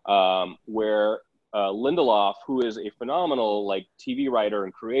 where Lindelof, who is a phenomenal, like, TV writer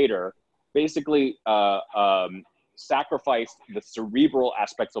and creator, basically sacrificed the cerebral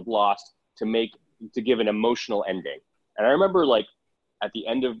aspects of Lost to give an emotional ending. And I remember, like, at the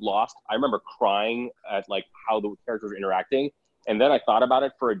end of Lost, I remember crying at, like, how the characters were interacting. And then I thought about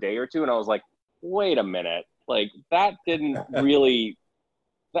it for a day or two, and I was like, wait a minute. Like, that didn't really,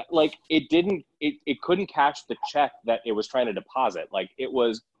 it couldn't catch the check that it was trying to deposit. Like, it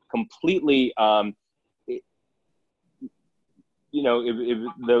was completely, the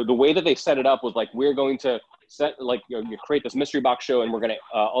way that they set it up was like, we're going to create this mystery box show and we're going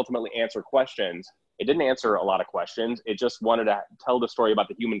to ultimately answer questions. It didn't answer a lot of questions. It just wanted to tell the story about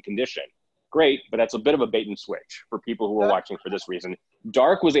the human condition. Great, but that's a bit of a bait and switch for people who are watching for this reason.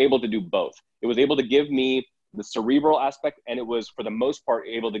 Dark was able to do both. It was able to give me the cerebral aspect, and it was, for the most part,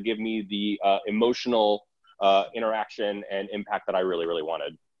 able to give me the emotional interaction and impact that I really, really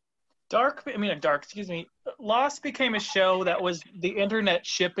wanted. Lost became a show that was the internet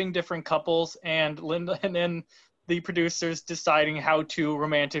shipping different couples and then the producers deciding how to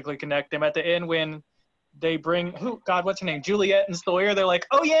romantically connect them. At the end, when they bring what's her name? Juliet and Sawyer. They're like,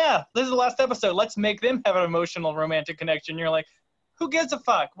 oh yeah, this is the last episode. Let's make them have an emotional romantic connection. You're like, who gives a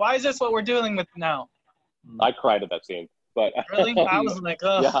fuck? Why is this what we're dealing with now? I cried at that scene, but really, I was like,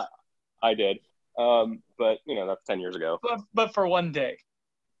 ugh. Yeah, I did. But that's 10 years ago. But for one day.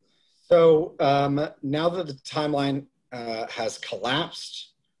 So now that the timeline has collapsed,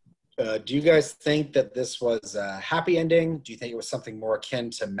 do you guys think that this was a happy ending? Do you think it was something more akin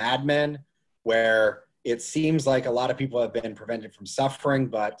to Mad Men, where it seems like a lot of people have been prevented from suffering,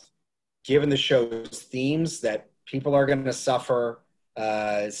 but given the show's themes that people are going to suffer,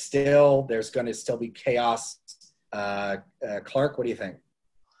 still, there's going to still be chaos. Clark, what do you think?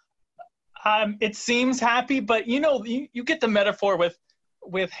 It seems happy, but you get the metaphor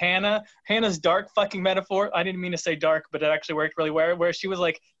with Hannah. Hannah's dark fucking metaphor. I didn't mean to say dark, but it actually worked really well, where she was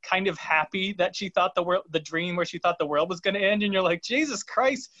like kind of happy that she thought the dream where she thought the world was going to end. And you're like, Jesus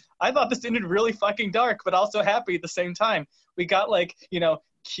Christ, I thought this ended really fucking dark, but also happy at the same time. We got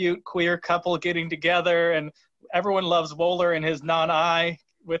cute queer couple getting together, and everyone loves Wohler and his non-eye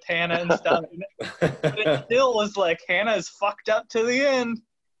with Hannah and stuff. But it still was like Hannah is fucked up to the end.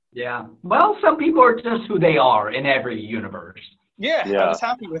 Yeah. Well, some people are just who they are in every universe. Yeah. I was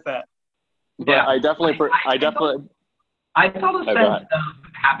happy with that. Yeah, I felt a sense of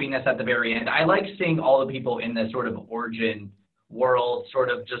happiness at the very end. I like seeing all the people in this sort of origin world sort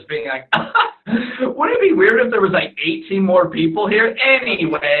of just being like, wouldn't it be weird if there was 18 more people here?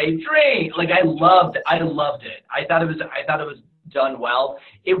 Anyway, drink. I loved it. I thought it was done well.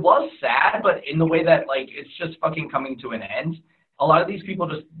 It was sad, but in the way that it's just fucking coming to an end. A lot of these people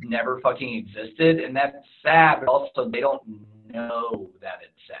just never fucking existed, and that's sad, but also they don't know that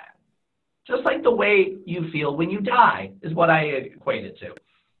it's sad. Just like the way you feel when you die is what I equate it to.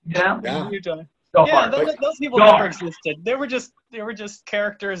 Yeah. When you die. So those people never existed. They were just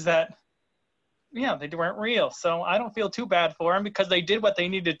characters that, they weren't real. So I don't feel too bad for them because they did what they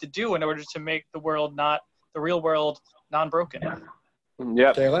needed to do in order to make the real world non-broken.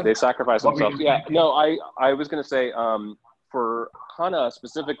 Yeah, they sacrificed themselves. Yeah, no, I was gonna say, for Hannah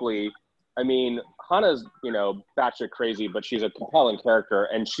specifically, I mean, Hannah's, batshit crazy, but she's a compelling character,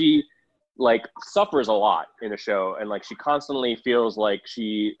 and she, suffers a lot in the show, and, she constantly feels like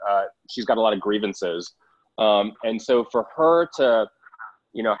she's got a lot of grievances. And so for her to,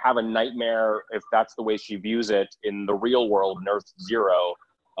 have a nightmare, if that's the way she views it, in the real world, Earth Zero,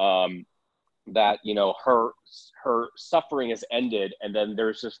 that, her suffering has ended, and then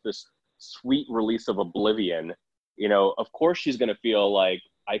there's just this sweet release of oblivion. Of course she's going to feel like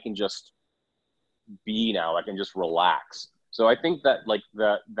I can just be now. I can just relax. So I think that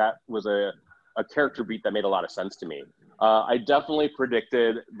that was a character beat that made a lot of sense to me. I definitely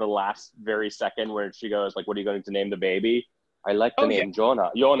predicted the last very second where she goes what are you going to name the baby? I like the name Jonah.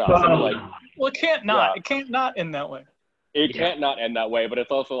 So it can't not. Yeah. It can't not end that way. It can't not end that way, but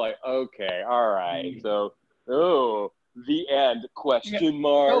it's also okay, all right. So, the end, question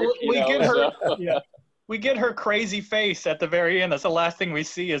mark. We get her crazy face at the very end. That's the last thing we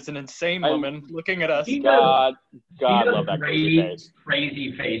see is an insane woman looking at us. God love that crazy face.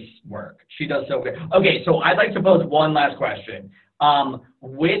 Crazy face work. She does so good. Okay, so I'd like to pose one last question.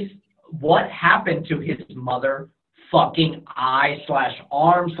 With what happened to his mother fucking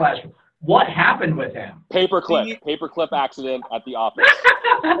eye/arm/ what happened with him? Paperclip accident at the office.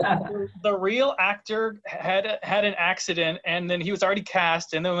 The real actor had an accident, and then he was already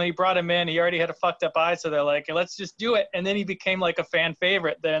cast, and then when he brought him in, he already had a fucked up eye, so they're like, let's just do it. And then he became a fan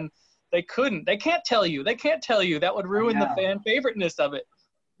favorite. Then they can't tell you. That would ruin the fan favoriteness of it.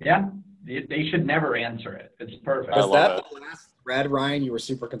 Yeah, they should never answer it. It's perfect. Was that the last Red Ryan you were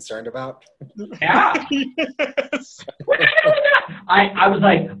super concerned about? Yeah. Yes. I was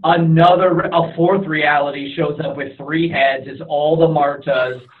like, a fourth reality shows up with 3 heads. It's all the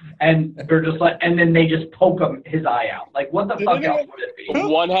Martas, and they're just and then they just poke his eye out. What the fuck else would it be?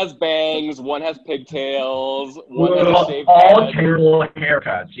 One has bangs, one has pigtails, one has shaved all terrible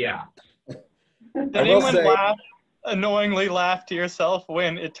haircuts. Yeah. Did anyone annoyingly laugh to yourself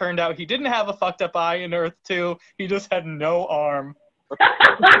when it turned out he didn't have a fucked up eye in Earth 2? He just had no arm.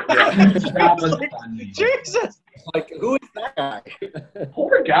 That was funny. Jesus! Who is that guy?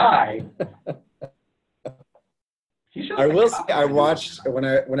 Poor guy. I will say,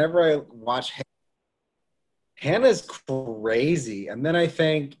 whenever I watch Hannah's crazy, and then I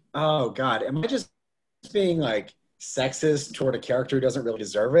think, oh God, am I just being sexist toward a character who doesn't really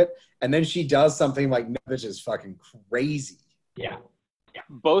deserve it? And then she does something which is fucking crazy. Yeah.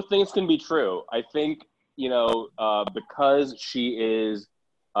 both things can be true. I think, because she is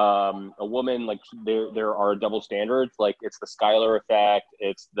a woman, like there are double standards. Like it's the Skylar effect,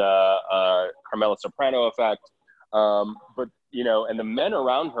 it's the Carmela Soprano effect. But and the men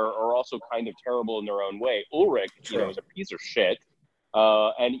around her are also kind of terrible in their own way. Ulrich, is a piece of shit.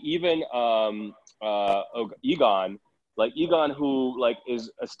 And even Egon, who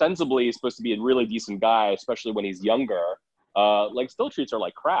is ostensibly supposed to be a really decent guy, especially when he's younger, still treats her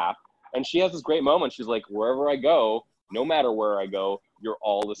like crap. And she has this great moment. She's like, wherever I go, no matter where I go, you're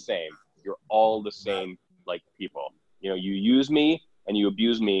all the same. You're all the same, people. You use me and you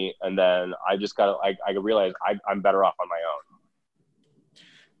abuse me, and then I just I realize I'm better off on my own.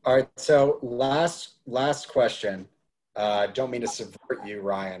 All right, so last question. Don't mean to subvert you,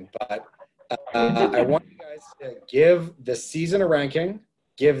 Ryan, but I want you guys to give the season a ranking,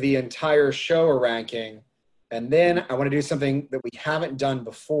 give the entire show a ranking, and then I want to do something that we haven't done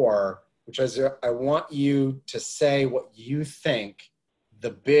before, which is I want you to say what you think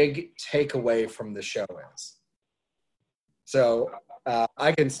the big takeaway from the show is. So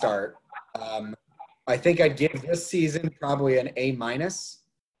I can start. I think I'd give this season probably an A-.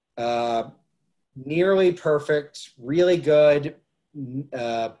 Nearly perfect, really good,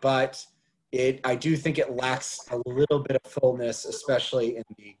 but I do think it lacks a little bit of fullness, especially in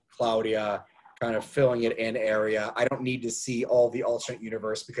the Claudia kind of filling it in area. I don't need to see all the alternate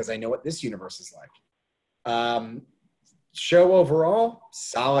universe because I know what this universe is like. Show overall,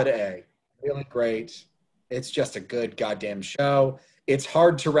 solid A, really great. It's just a good goddamn show. It's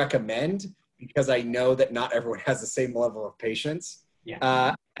hard to recommend because I know that not everyone has the same level of patience.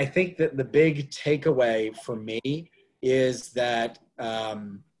 Yeah. I think that the big takeaway for me is that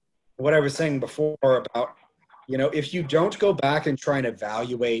what I was saying before about, if you don't go back and try and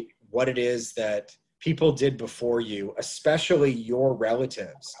evaluate what it is that people did before you, especially your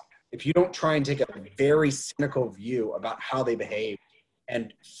relatives, if you don't try and take a very cynical view about how they behave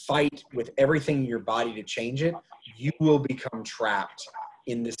and fight with everything in your body to change it, you will become trapped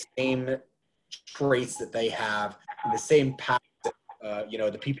in the same traits that they have, in the same path that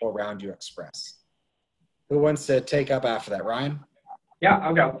the people around you express. Who wants to take up after that? Ryan? Yeah,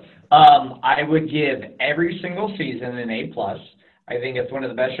 I'll go. I would give every single season an A+. I think it's one of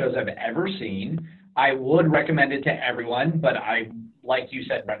the best shows I've ever seen. I would recommend it to everyone, but like you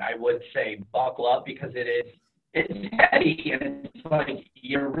said, Brent, I would say buckle up because it's heavy and it's like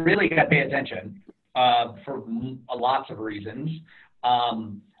you really got to pay attention for lots of reasons.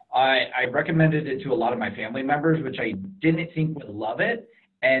 I recommended it to a lot of my family members, which I didn't think would love it,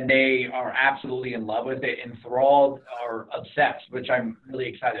 and they are absolutely in love with it, enthralled or obsessed, which I'm really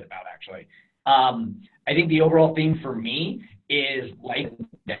excited about, actually. I think the overall theme for me is life and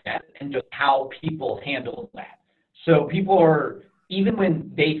death and just how people handle that. So people are, even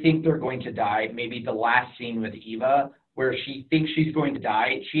when they think they're going to die, maybe the last scene with Eva, where she thinks she's going to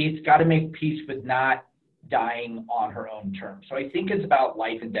die, she's got to make peace with not dying on her own terms. So I think it's about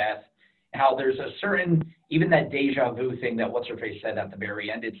life and death, how there's a certain, even that deja vu thing that What's-Her-Face said at the very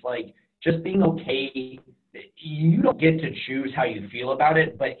end, it's like just being okay. You don't get to choose how you feel about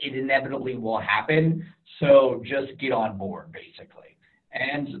it, but it inevitably will happen. So just get on board, basically.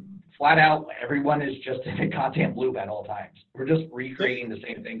 And flat out, everyone is just in a goddamn loop at all times. We're just recreating the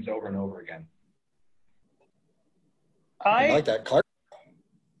same things over and over again. I like that, Clark.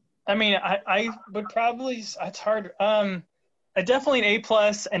 I mean, I would probably, it's hard. Definitely an A+,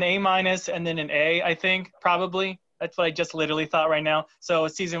 an A-, and then an A, I think, probably. That's what I just literally thought right now. So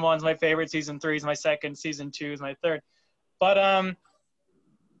season 1 is my favorite, season 3 is my second, season 2 is my third. But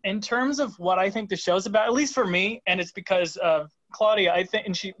in terms of what I think the show's about, at least for me, and it's because of Claudia, I think,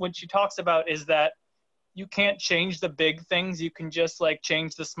 and what she talks about is that you can't change the big things. You can just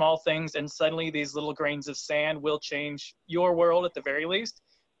change the small things, and suddenly these little grains of sand will change your world at the very least,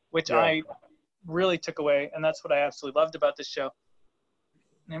 which I really took away, and that's what I absolutely loved about this show.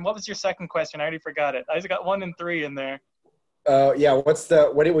 And what was your second question? I already forgot it. I just got 1 and 3 in there.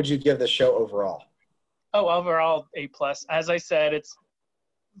 What would you give the show overall? Oh, overall A+. As I said, it's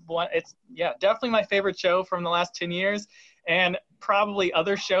definitely my favorite show from the last 10 years. And probably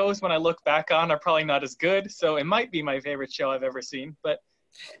other shows when I look back on are probably not as good. So it might be my favorite show I've ever seen, but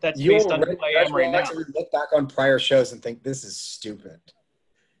that's based on who I am right now. Look back on prior shows and think this is stupid.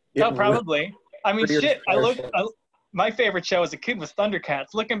 Probably. I mean, shit. My favorite show as a kid was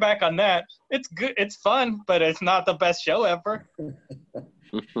Thundercats. Looking back on that, it's good. It's fun, but it's not the best show ever.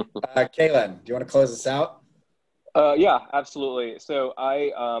 Kaylin, do you want to close us out? Yeah, absolutely. So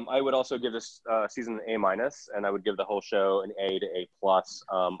I would also give this season an A-, and I would give the whole show an A to A+.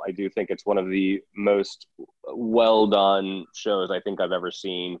 I do think it's one of the most well done shows I think I've ever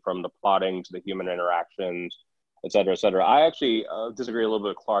seen, from the plotting to the human interactions, et cetera, et cetera. I actually disagree a little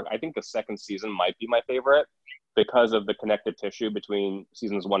bit with Clark. I think the second season might be my favorite because of the connective tissue between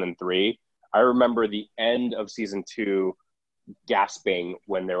seasons 1 and 3. I remember the end of season 2 gasping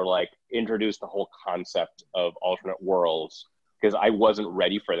when they were like introduced the whole concept of alternate worlds, because I wasn't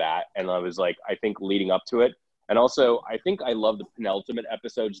ready for that, and I was like, I think leading up to it, and also I think I love the penultimate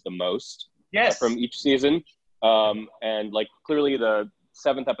episodes the most. Yes. From each season, and like clearly the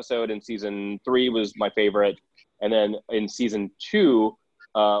 7th episode in season 3 was my favorite, and then in season 2,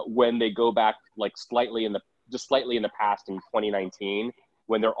 when they go back like slightly in the past in 2019,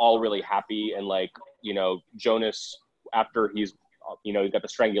 when they're all really happy, and like, Jonas, after he's got the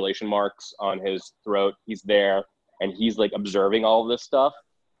strangulation marks on his throat, he's there and he's like observing all of this stuff.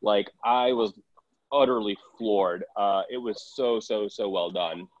 Like, I was utterly floored. It was so well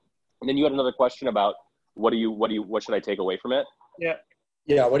done. And then you had another question about what should I take away from it?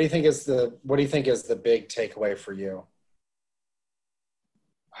 Yeah, what do you think is the big takeaway for you?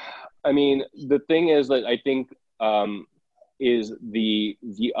 I mean, the thing is that I think is the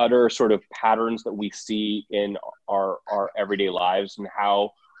utter sort of patterns that we see in our everyday lives, and how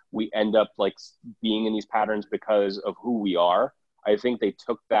we end up like being in these patterns because of who we are. I think they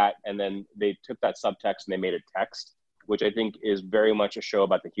took that, and then they took that subtext and they made it text, which I think is very much a show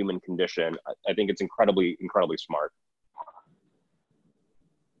about the human condition. I think it's incredibly smart.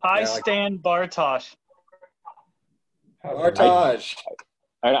 I stand Bartosz. Bartosz.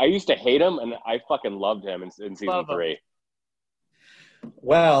 I used to hate him, and I fucking loved him in season 3.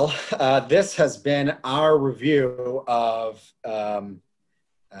 Well, this has been our review of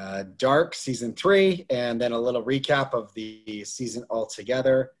Dark season 3, and then a little recap of the season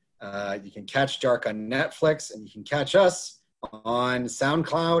altogether. You can catch Dark on Netflix, and you can catch us on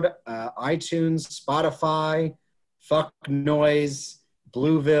SoundCloud, iTunes, Spotify, Fuck Noise,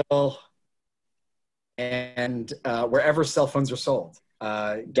 Blueville, and wherever cell phones are sold.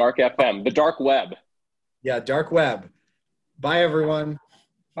 Dark FM, the dark web. Yeah, dark web. Bye, everyone.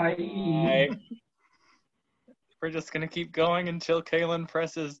 Bye. Bye. We're just going to keep going until Kaylin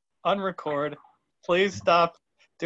presses unrecord. Please stop.